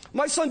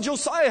 My son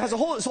Josiah has his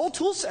whole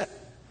tool set.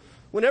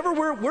 Whenever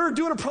we're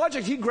doing a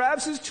project, he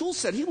grabs his tool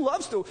set. He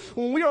loves to.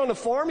 When we are on the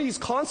farm, he's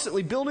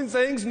constantly building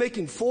things,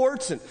 making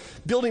forts and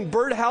building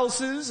bird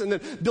houses and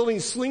then building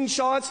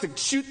slingshots to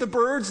shoot the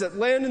birds that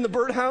land in the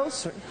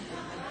birdhouse.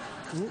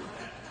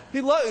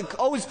 He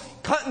always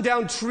cutting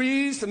down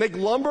trees to make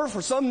lumber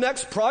for some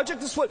next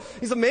project. This is what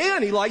he's a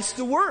man. He likes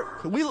to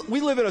work. We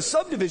live in a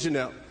subdivision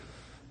now,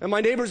 and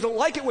my neighbors don't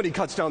like it when he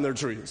cuts down their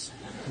trees.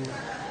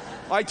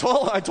 I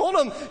told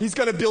him he's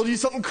going to build you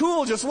something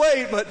cool. Just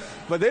wait, but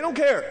they don't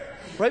care.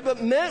 Right?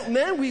 But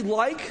men, we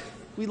like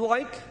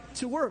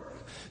to work.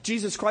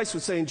 Jesus Christ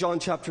would say in John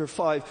chapter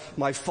 5,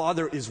 my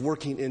Father is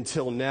working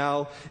until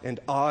now, and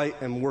I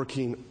am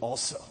working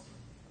also.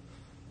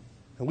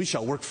 And we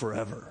shall work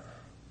forever.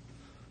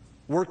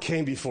 Work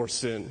came before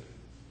sin.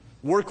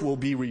 Work will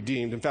be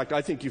redeemed. In fact,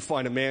 I think you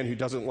find a man who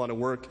doesn't want to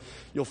work,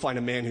 you'll find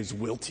a man who's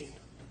wilting.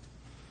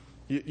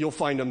 You'll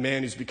find a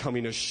man who's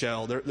becoming a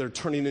shell. They're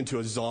turning into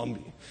a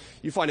zombie.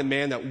 You find a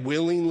man that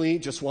willingly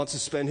just wants to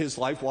spend his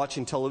life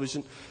watching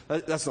television.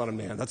 That's not a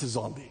man. That's a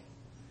zombie.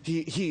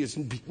 He is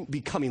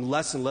becoming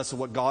less and less of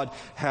what God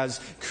has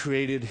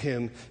created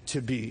him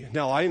to be.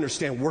 Now, I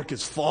understand work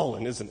is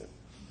fallen, isn't it?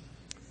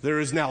 There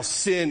is now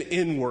sin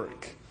in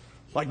work.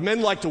 Like,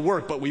 men like to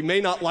work, but we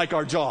may not like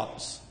our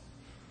jobs.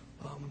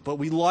 But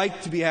we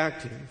like to be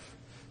active.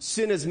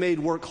 Sin has made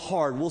work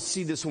hard. We'll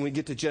see this when we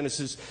get to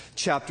Genesis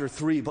chapter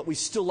 3. But we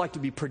still like to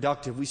be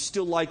productive. We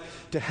still like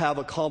to have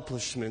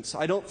accomplishments.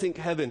 I don't think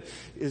heaven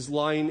is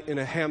lying in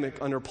a hammock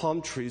under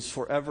palm trees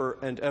forever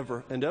and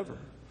ever and ever.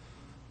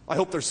 I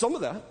hope there's some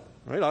of that,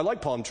 right? I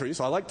like palm trees.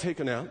 I like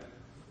taking a nap.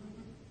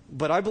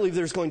 But I believe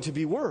there's going to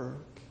be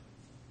work.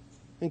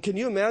 And can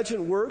you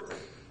imagine work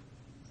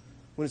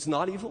when it's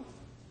not evil?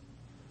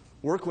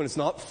 Work when it's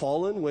not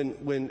fallen,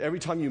 when every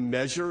time you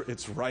measure,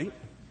 it's right?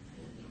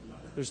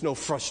 There's no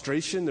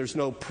frustration. There's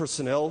no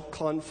personnel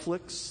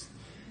conflicts.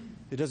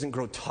 It doesn't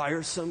grow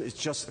tiresome. It's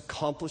just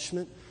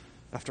accomplishment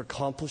after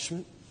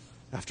accomplishment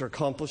after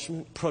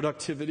accomplishment,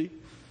 productivity,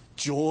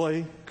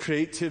 joy,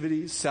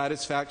 creativity,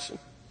 satisfaction.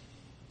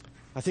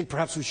 I think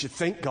perhaps we should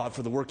thank God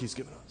for the work he's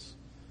given us.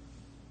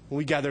 When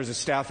we gather as a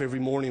staff every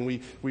morning,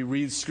 we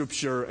read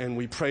Scripture and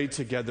we pray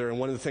together. And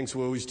one of the things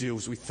we always do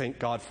is we thank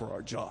God for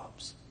our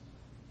jobs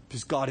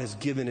because God has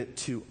given it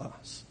to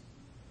us.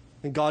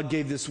 And God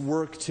gave this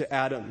work to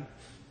Adam.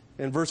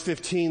 In verse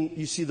 15,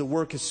 you see the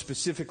work is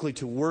specifically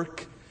to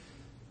work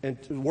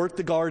and to work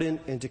the garden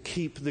and to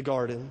keep the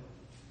garden.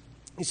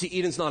 You see,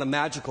 Eden's not a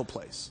magical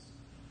place.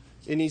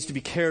 It needs to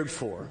be cared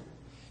for.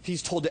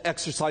 He's told to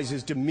exercise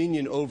his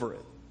dominion over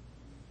it.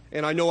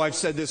 And I know I've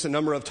said this a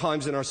number of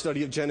times in our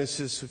study of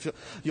Genesis. If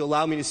you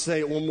allow me to say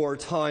it one more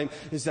time,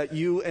 is that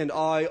you and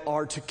I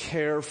are to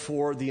care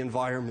for the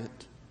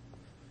environment.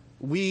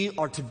 We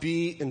are to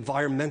be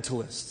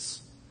environmentalists.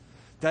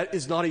 That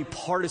is not a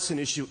partisan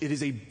issue. It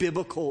is a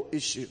biblical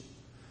issue.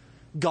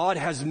 God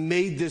has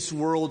made this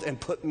world and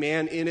put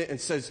man in it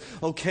and says,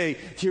 okay,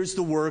 here's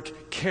the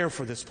work, care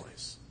for this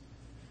place.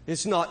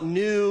 It's not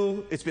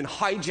new. It's been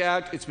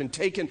hijacked. It's been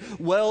taken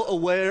well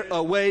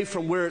away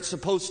from where it's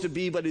supposed to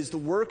be, but is the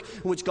work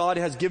in which God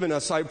has given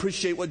us. I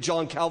appreciate what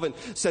John Calvin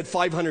said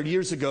 500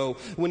 years ago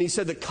when he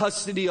said the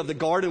custody of the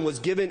garden was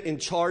given in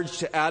charge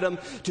to Adam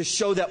to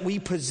show that we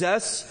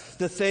possess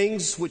the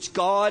things which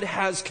God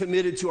has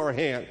committed to our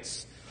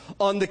hands,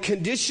 on the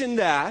condition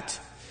that,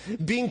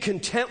 being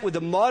content with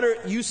the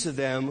moderate use of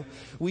them,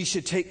 we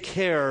should take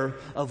care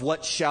of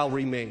what shall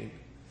remain.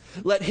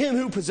 Let him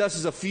who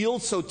possesses a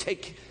field so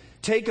take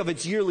of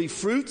its yearly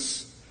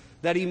fruits,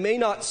 that he may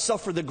not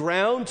suffer the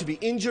ground to be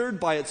injured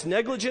by its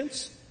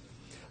negligence,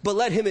 but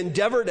let him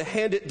endeavor to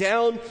hand it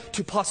down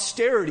to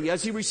posterity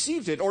as he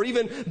received it, or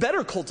even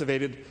better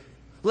cultivated.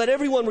 Let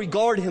everyone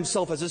regard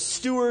himself as a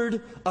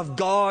steward of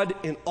God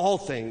in all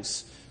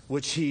things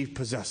which he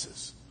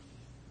possesses.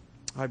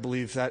 I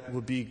believe that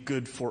would be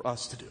good for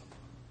us to do,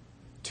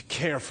 to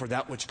care for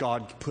that which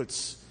God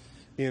puts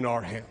in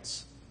our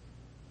hands.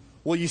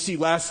 Well, you see,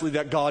 lastly,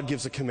 that God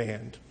gives a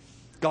command.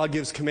 God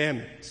gives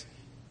commandments.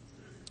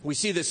 We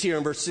see this here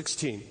in verse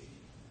 16.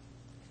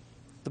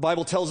 The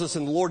Bible tells us,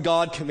 and the Lord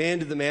God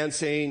commanded the man,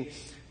 saying,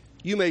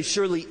 you may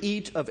surely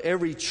eat of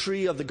every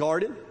tree of the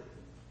garden,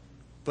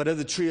 but of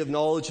the tree of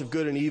knowledge of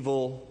good and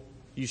evil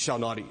you shall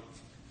not eat.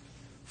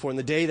 For in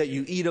the day that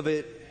you eat of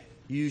it,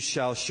 you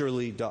shall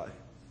surely die.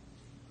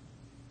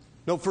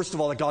 No, first of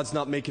all, that God's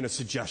not making a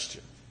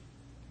suggestion.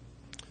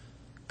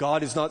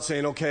 God is not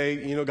saying,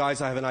 okay,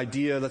 guys, I have an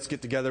idea. Let's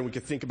get together and we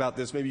could think about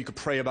this. Maybe you could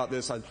pray about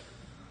this.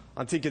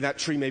 I'm thinking that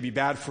tree may be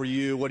bad for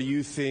you. What do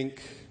you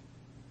think?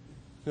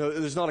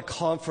 There's not a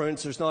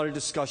conference. There's not a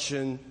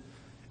discussion.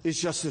 It's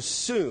just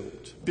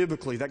assumed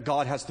biblically that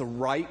God has the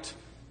right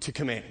to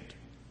command.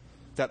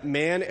 That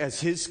man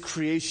as his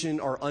creation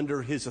are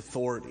under his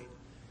authority.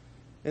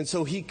 And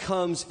so he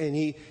comes and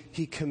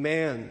he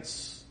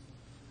commands.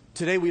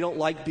 Today we don't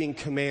like being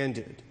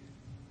commanded.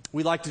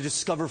 We like to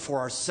discover for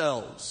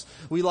ourselves.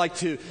 We like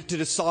to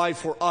decide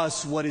for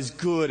us what is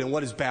good and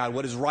what is bad,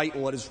 what is right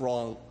and what is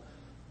wrong.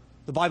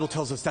 The Bible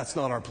tells us that's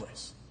not our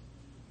place.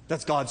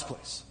 That's God's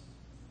place.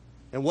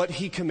 And what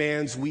he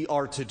commands, we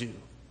are to do.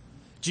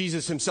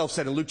 Jesus himself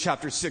said in Luke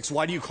chapter 6,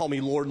 why do you call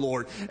me Lord,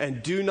 Lord,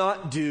 and do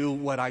not do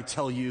what I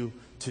tell you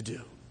to do?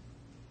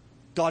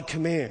 God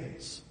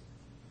commands.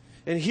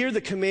 And here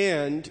the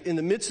command, in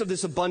the midst of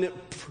this abundant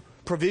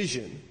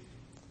provision,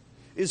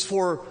 is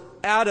for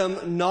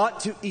Adam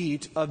not to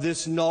eat of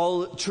this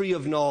tree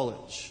of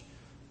knowledge.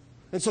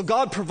 And so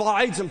God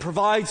provides and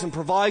provides and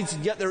provides,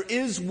 and yet there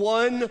is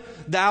one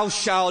thou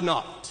shalt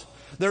not.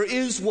 There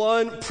is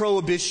one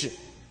prohibition.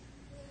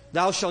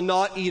 Thou shalt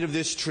not eat of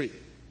this tree.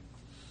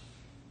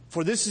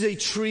 For this is a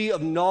tree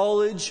of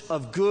knowledge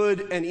of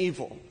good and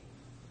evil.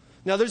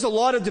 Now, there's a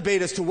lot of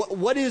debate as to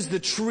what is the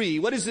tree?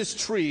 What is this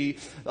tree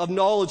of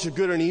knowledge of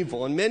good and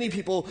evil? And many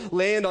people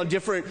land on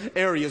different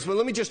areas. But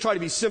let me just try to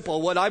be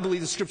simple, what I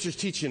believe the Scripture's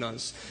teaching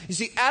us. You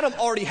see, Adam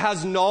already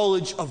has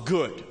knowledge of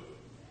good.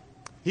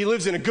 He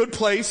lives in a good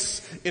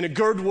place, in a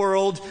good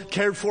world,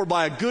 cared for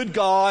by a good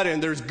God,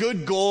 and there's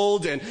good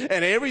gold, and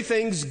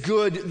everything's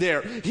good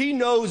there. He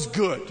knows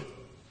good.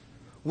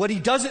 What he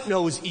doesn't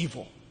know is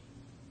evil.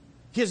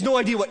 He has no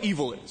idea what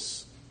evil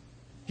is.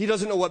 He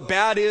doesn't know what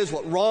bad is,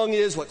 what wrong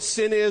is, what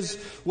sin is,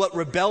 what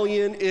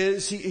rebellion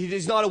is.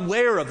 He's not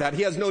aware of that.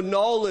 He has no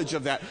knowledge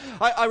of that.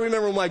 I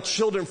remember when my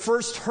children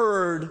first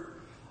heard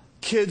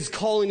kids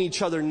calling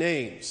each other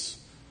names.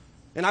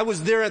 And I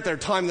was there at their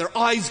time. Their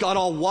eyes got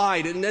all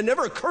wide. And it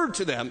never occurred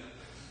to them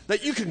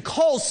that you can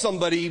call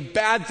somebody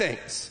bad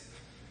things.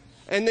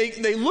 And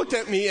they looked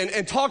at me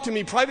and talked to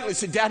me privately and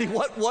said, "Daddy,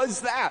 what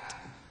was that?"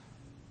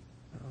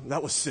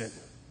 That was sin.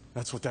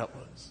 That's what that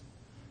was.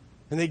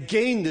 And they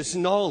gained this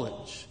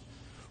knowledge.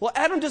 Well,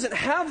 Adam doesn't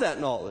have that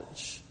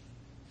knowledge.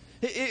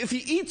 If he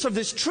eats of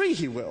this tree,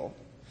 he will.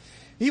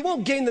 He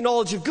won't gain the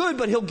knowledge of good,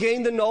 but he'll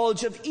gain the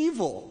knowledge of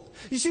evil.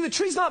 You see, the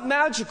tree's not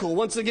magical,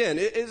 once again.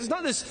 It's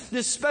not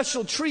this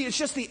special tree. It's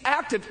just the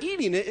act of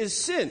eating it is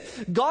sin.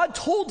 God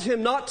told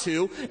him not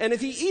to, and if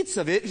he eats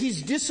of it,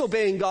 he's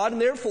disobeying God, and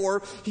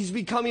therefore he's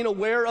becoming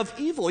aware of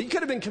evil. He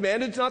could have been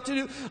commanded not to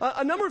do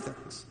a number of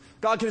things.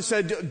 God could have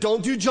said,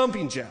 "Don't do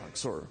jumping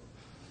jacks," or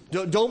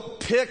 "Don't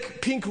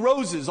pick pink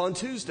roses on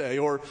Tuesday,"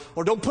 or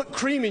 "Don't put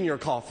cream in your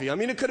coffee." I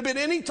mean, it could have been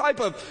any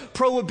type of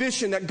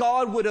prohibition that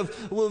God would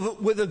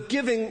have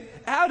given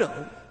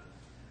Adam.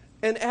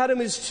 And Adam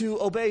is to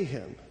obey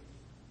him.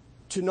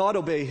 To not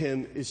obey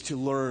him is to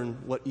learn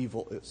what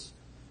evil is.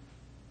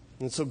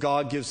 And so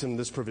God gives him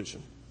this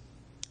provision.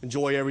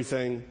 Enjoy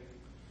everything.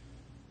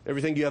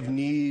 Everything you have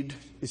need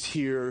is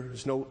here.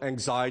 There's no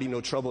anxiety,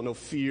 no trouble, no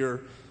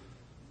fear.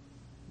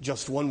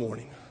 Just one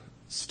warning.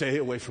 Stay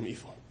away from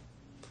evil.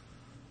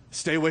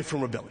 Stay away from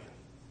rebellion.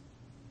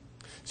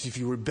 So if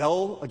you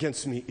rebel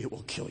against me, it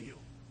will kill you.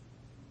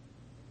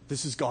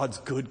 This is God's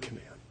good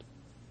command.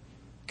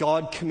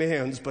 God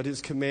commands, but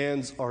his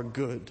commands are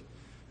good.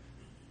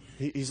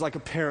 He's like a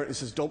parent who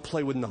says, "Don't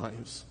play with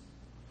knives."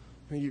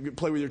 You can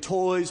play with your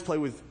toys, play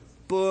with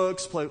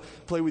books,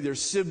 play with your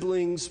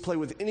siblings, play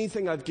with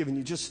anything I've given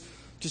you. Just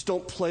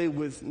don't play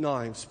with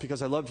knives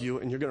because I love you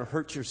and you're going to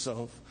hurt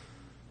yourself.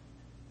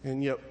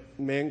 And yet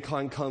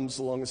mankind comes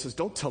along and says,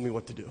 "Don't tell me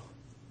what to do.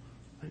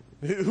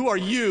 Who are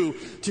you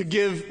to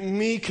give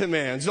me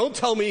commands? Don't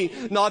tell me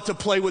not to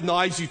play with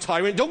knives, you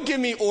tyrant. Don't give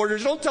me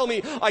orders. Don't tell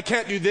me I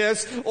can't do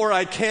this or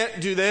I can't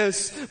do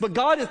this." But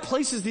God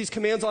places these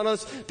commands on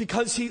us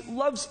because he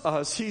loves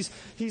us.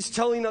 He's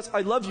telling us,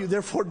 "I love you,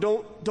 therefore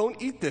don't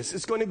eat this.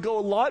 It's going to go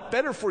a lot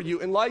better for you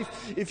in life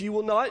if you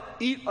will not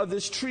eat of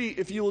this tree,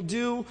 if you will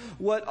do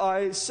what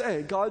I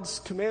say." God's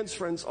commands,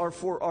 friends, are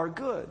for our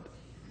good.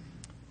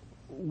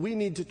 We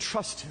need to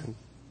trust him.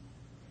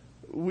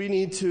 We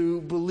need to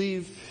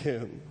believe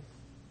him.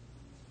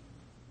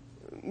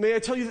 May I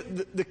tell you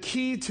that the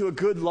key to a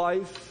good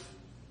life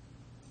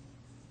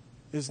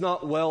is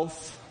not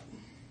wealth.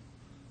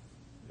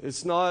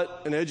 It's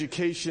not an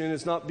education.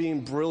 It's not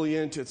being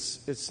brilliant.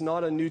 It's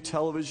not a new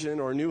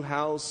television or a new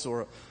house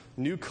or a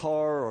new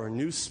car or a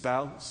new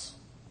spouse.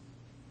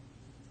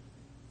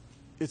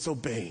 It's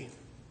obeying.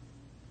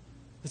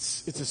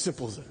 It's as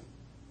simple as that.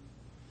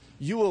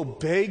 You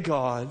obey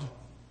God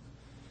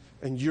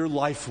and your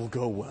life will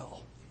go well.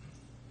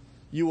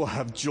 You will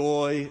have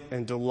joy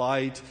and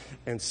delight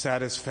and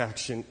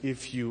satisfaction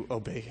if you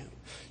obey him.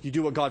 You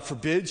do what God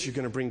forbids, you're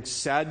going to bring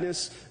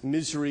sadness,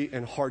 misery,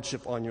 and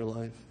hardship on your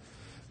life.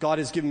 God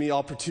has given me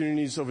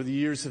opportunities over the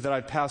years that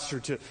I've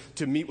pastored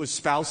to meet with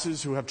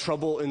spouses who have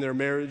trouble in their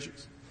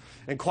marriages.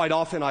 And quite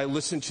often I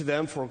listen to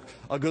them for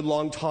a good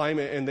long time,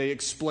 and they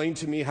explain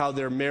to me how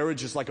their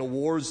marriage is like a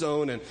war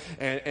zone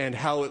and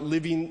how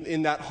living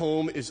in that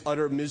home is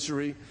utter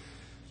misery.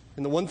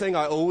 And the one thing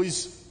I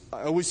always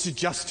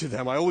suggest to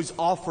them, I always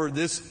offer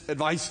this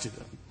advice to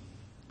them.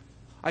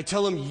 I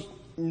tell them,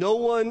 no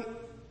one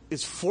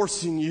is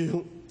forcing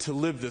you to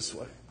live this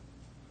way.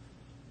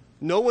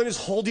 No one is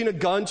holding a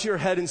gun to your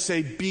head and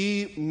say,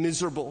 "Be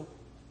miserable.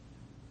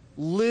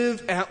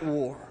 Live at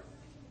war."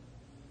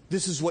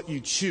 This is what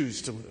you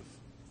choose to live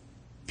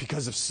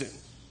because of sin.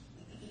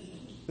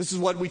 This is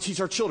what we teach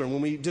our children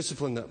when we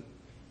discipline them.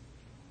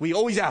 We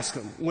always ask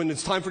them when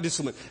it's time for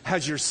discipline,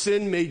 "Has your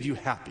sin made you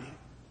happy?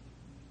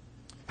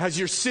 Has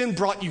your sin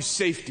brought you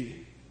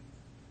safety?"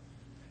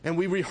 And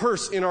we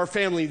rehearse in our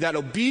family that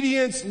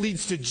obedience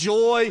leads to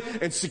joy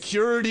and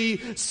security.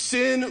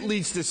 Sin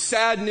leads to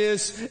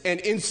sadness and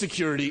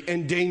insecurity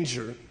and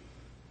danger.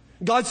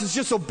 God says,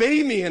 "Just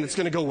obey me and it's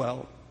going to go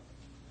well.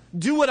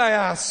 Do what I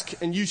ask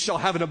and you shall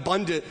have an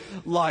abundant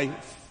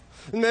life."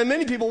 And then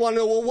many people want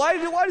to know, well, why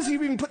does he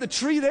even put the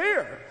tree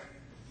there?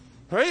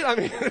 Right? I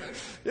mean,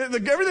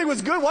 everything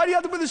was good. Why do you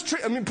have to put this tree?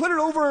 I mean, put it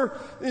over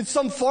in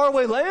some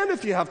faraway land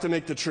if you have to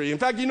make the tree. In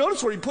fact, you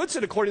notice where he puts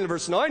it according to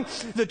verse 9.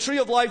 The tree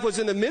of life was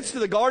in the midst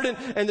of the garden,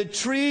 and the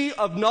tree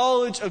of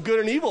knowledge of good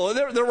and evil.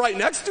 They're right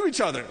next to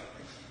each other.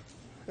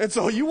 And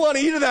so you want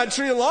to eat of that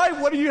tree of life,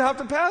 what do you have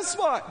to pass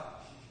by?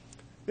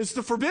 It's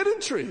the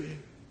forbidden tree.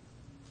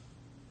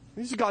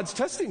 These are God's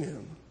testing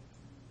him.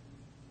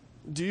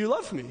 Do you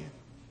love me?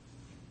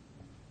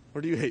 Or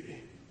do you hate me?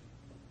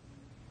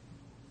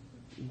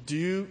 Do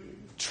you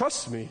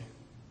trust me?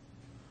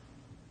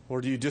 Or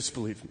do you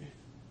disbelieve me?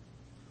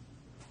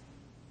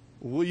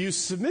 Will you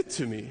submit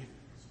to me?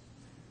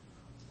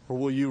 Or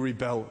will you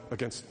rebel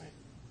against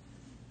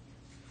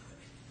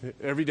me?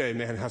 Every day,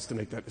 man has to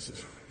make that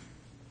decision.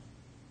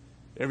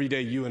 Every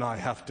day, you and I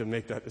have to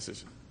make that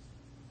decision.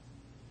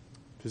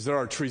 Because there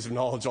are trees of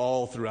knowledge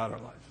all throughout our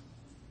life.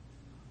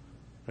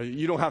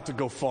 You don't have to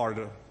go far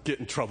to get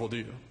in trouble, do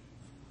you?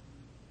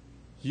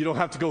 You don't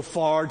have to go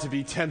far to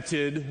be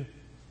tempted.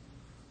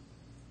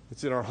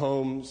 It's in our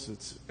homes,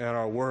 it's at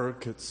our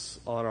work, it's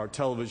on our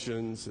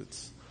televisions,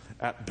 it's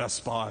at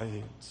Best Buy,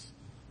 it's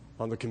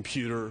on the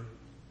computer,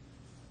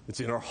 it's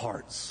in our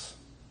hearts.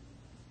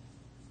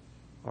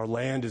 Our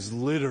land is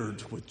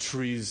littered with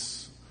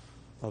trees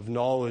of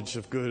knowledge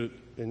of good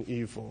and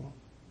evil.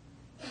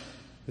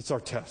 It's our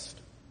test.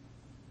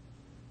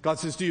 God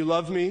says, do you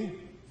love me?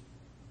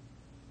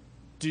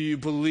 Do you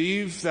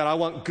believe that I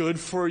want good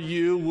for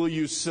you? Will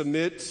you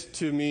submit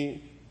to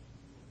me?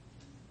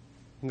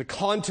 In the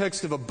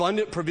context of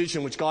abundant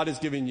provision which God has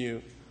given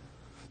you,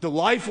 the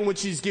life in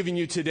which he's given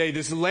you today,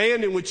 this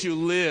land in which you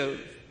live,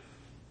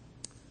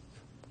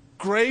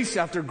 grace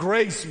after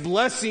grace,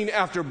 blessing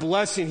after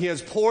blessing, he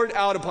has poured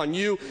out upon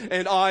you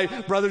and I,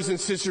 brothers and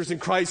sisters in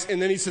Christ.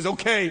 And then he says,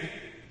 okay,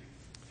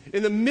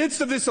 in the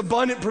midst of this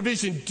abundant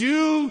provision,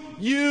 do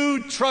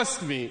you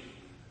trust me?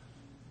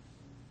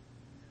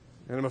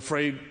 And I'm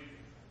afraid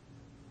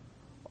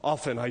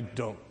often I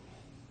don't.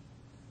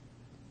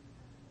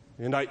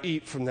 And I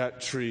eat from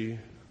that tree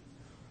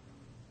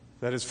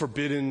that is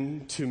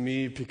forbidden to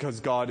me because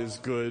God is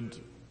good.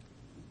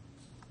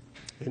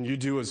 And you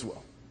do as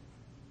well.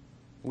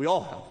 We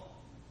all have.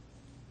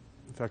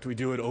 In fact, we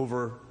do it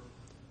over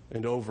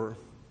and over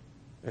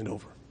and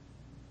over.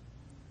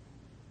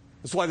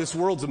 That's why this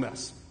world's a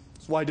mess.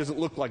 That's why it doesn't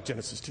look like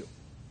Genesis 2.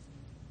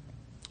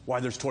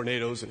 Why there's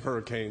tornadoes and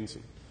hurricanes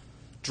and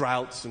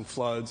droughts and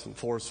floods and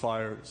forest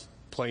fires,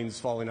 planes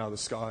falling out of the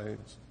skies.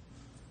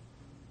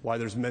 Why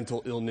there's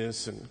mental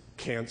illness and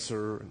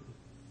cancer and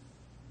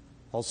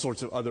all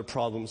sorts of other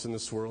problems in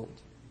this world.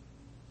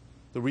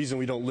 The reason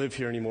we don't live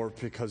here anymore is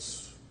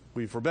because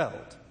we've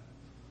rebelled.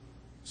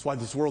 That's why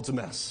this world's a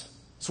mess.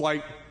 That's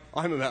why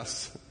I'm a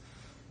mess.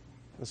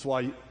 That's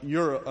why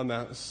you're a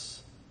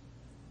mess.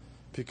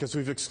 Because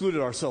we've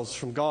excluded ourselves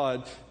from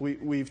God.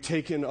 We've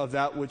taken of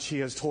that which he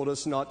has told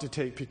us not to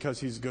take because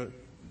he's good.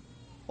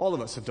 All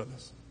of us have done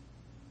this.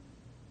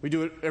 We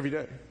do it every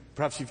day.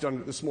 Perhaps you've done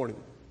it this morning.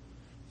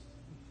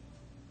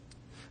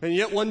 And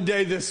yet one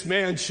day this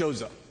man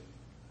shows up,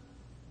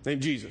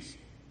 named Jesus.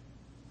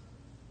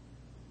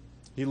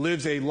 He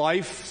lives a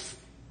life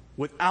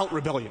without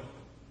rebellion.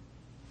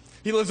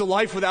 He lives a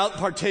life without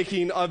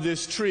partaking of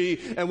this tree.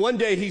 And one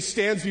day he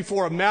stands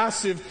before a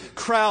massive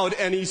crowd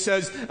and he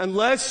says,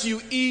 unless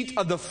you eat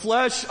of the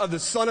flesh of the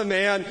Son of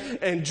Man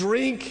and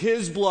drink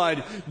his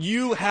blood,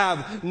 you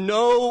have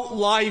no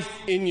life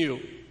in you.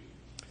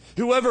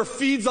 Whoever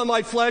feeds on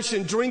my flesh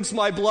and drinks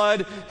my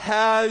blood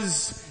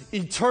has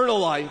eternal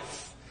life.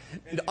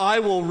 And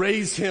I will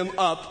raise him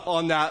up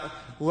on that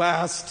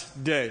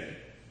last day.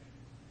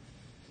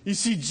 You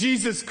see,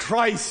 Jesus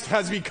Christ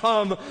has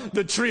become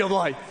the tree of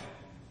life.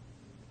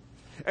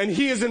 And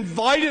he has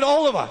invited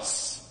all of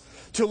us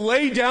to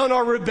lay down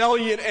our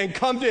rebellion and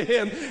come to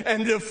him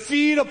and to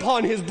feed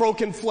upon his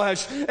broken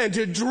flesh and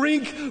to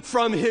drink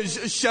from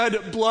his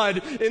shed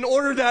blood in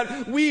order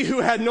that we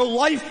who had no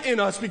life in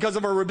us because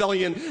of our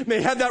rebellion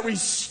may have that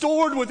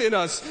restored within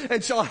us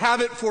and shall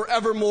have it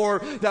forevermore,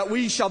 that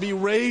we shall be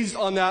raised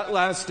on that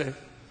last day.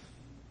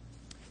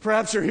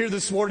 Perhaps you're here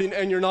this morning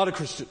and you're not a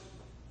Christian.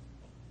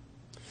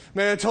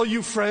 May I tell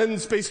you,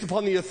 friends, based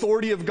upon the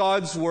authority of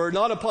God's word,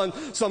 not upon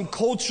some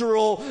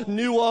cultural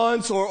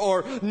nuance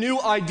or new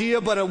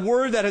idea, but a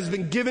word that has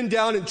been given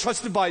down and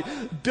trusted by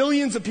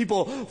billions of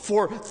people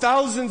for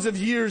thousands of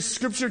years,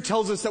 Scripture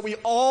tells us that we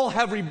all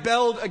have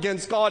rebelled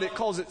against God. It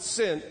calls it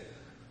sin.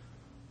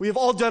 We have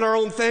all done our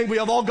own thing. We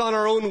have all gone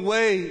our own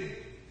way.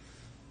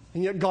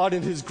 And yet God,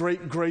 in his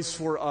great grace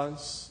for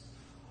us,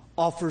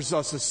 offers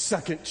us a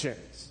second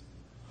chance,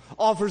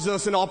 offers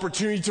us an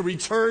opportunity to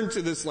return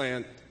to this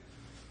land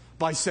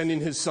by sending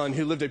his son,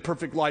 who lived a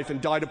perfect life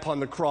and died upon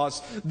the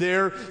cross.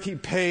 There he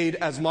paid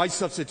as my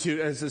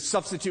substitute, as a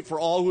substitute for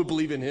all who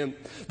believe in him,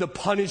 the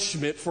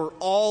punishment for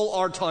all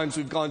our times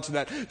we've gone to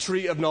that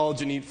tree of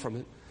knowledge and eat from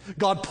it.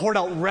 God poured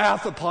out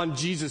wrath upon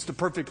Jesus, the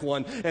perfect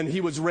one, and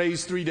he was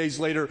raised 3 days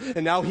later.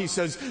 And now he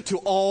says to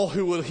all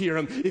who will hear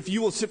him, if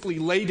you will simply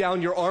lay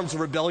down your arms of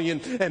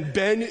rebellion and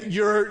bend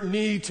your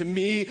knee to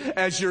me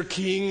as your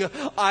king,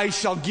 I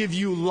shall give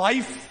you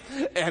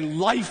life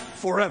and life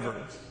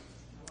forever.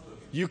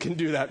 You can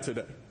do that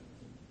today.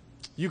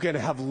 You can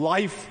have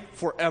life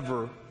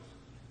forever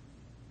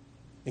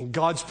in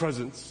God's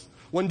presence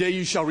One day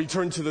you shall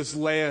return to this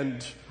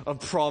land of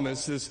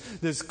promise,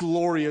 this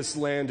glorious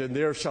land, and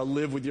there shall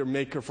live with your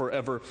Maker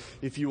forever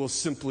if you will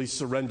simply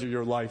surrender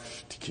your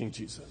life to King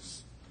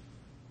Jesus.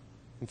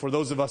 And for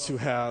those of us who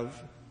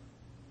have,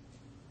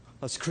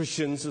 us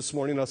Christians this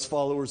morning, us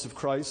followers of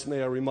Christ,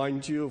 may I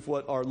remind you of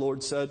what our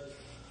Lord said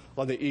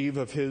on the eve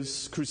of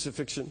his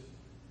crucifixion.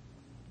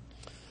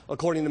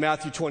 According to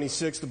Matthew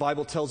 26, the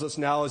Bible tells us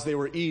now as they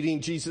were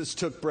eating, Jesus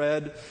took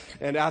bread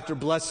and after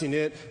blessing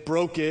it,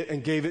 broke it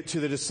and gave it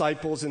to the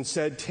disciples and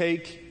said,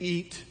 "Take,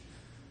 eat,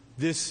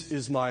 this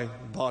is my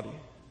body."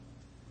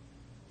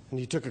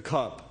 And he took a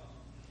cup.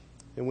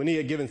 And when he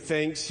had given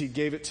thanks, he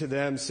gave it to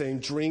them, saying,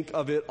 "Drink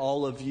of it,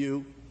 all of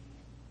you,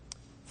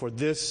 for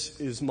this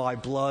is my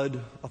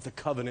blood of the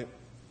covenant,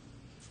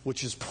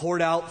 which is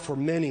poured out for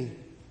many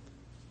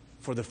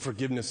for the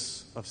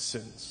forgiveness of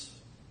sins."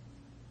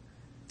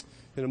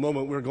 In a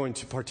moment, we're going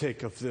to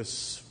partake of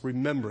this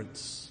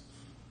remembrance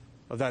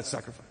of that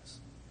sacrifice.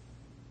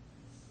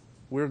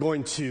 We're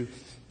going to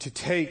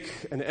take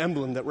an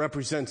emblem that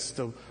represents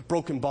the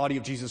broken body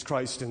of Jesus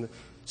Christ and the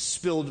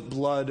spilled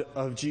blood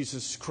of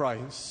Jesus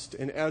Christ.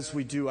 And as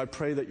we do, I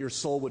pray that your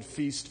soul would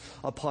feast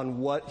upon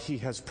what he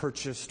has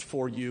purchased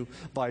for you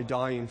by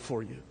dying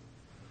for you.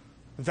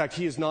 In fact,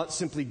 he has not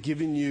simply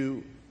given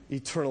you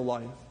eternal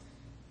life.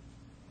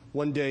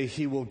 One day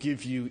he will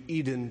give you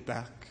Eden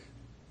back.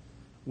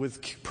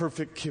 With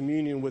perfect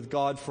communion with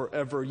God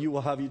forever, you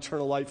will have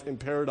eternal life in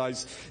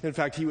paradise. In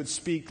fact, he would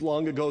speak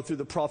long ago through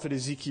the prophet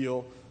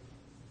Ezekiel,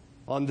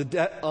 on the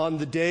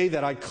day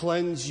that I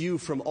cleanse you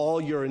from all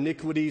your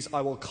iniquities,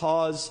 I will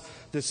cause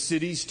the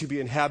cities to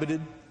be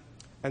inhabited,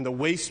 and the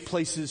waste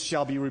places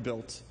shall be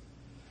rebuilt.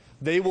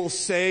 They will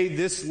say,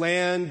 this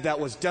land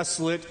that was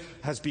desolate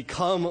has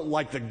become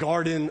like the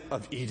Garden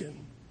of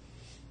Eden.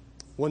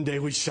 One day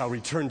we shall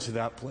return to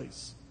that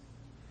place.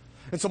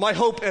 And so my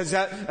hope is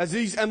that as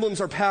these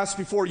emblems are passed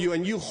before you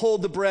and you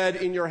hold the bread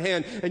in your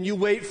hand and you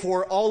wait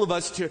for all of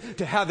us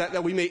to have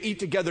that we may eat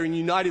together in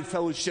united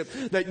fellowship,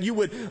 that you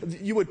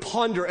would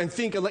ponder and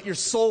think and let your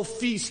soul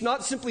feast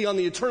not simply on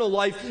the eternal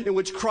life in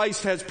which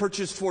Christ has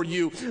purchased for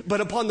you,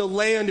 but upon the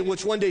land in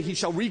which one day he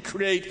shall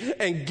recreate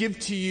and give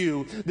to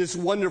you this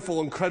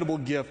wonderful, incredible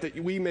gift, that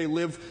we may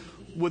live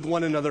with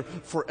one another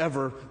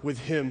forever with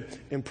him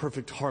in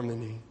perfect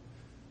harmony,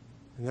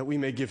 and that we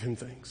may give him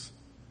thanks.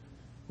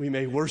 We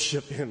may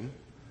worship him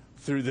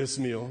through this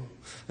meal.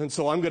 And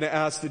so I'm going to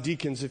ask the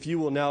deacons if you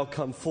will now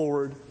come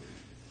forward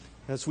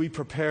as we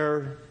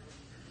prepare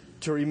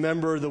to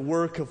remember the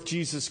work of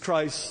Jesus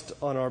Christ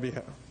on our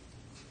behalf.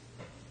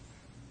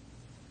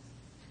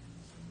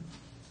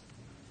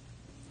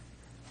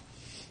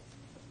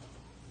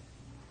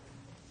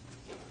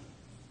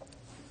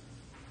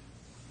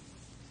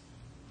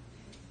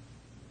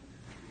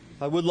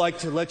 I would like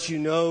to let you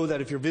know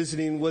that if you're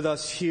visiting with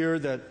us here,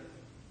 that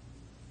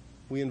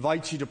we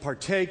invite you to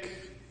partake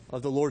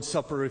of the Lord's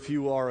Supper if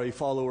you are a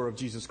follower of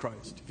Jesus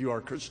Christ, if you are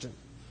a Christian.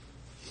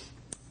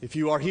 If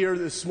you are here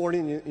this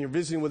morning and you're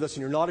visiting with us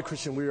and you're not a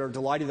Christian, we are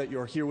delighted that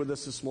you're here with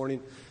us this morning,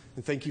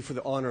 and thank you for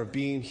the honor of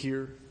being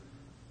here.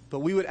 But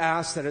we would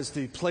ask that as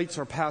the plates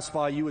are passed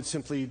by, you would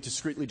simply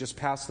discreetly just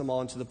pass them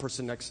on to the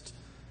person next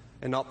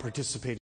and not participate.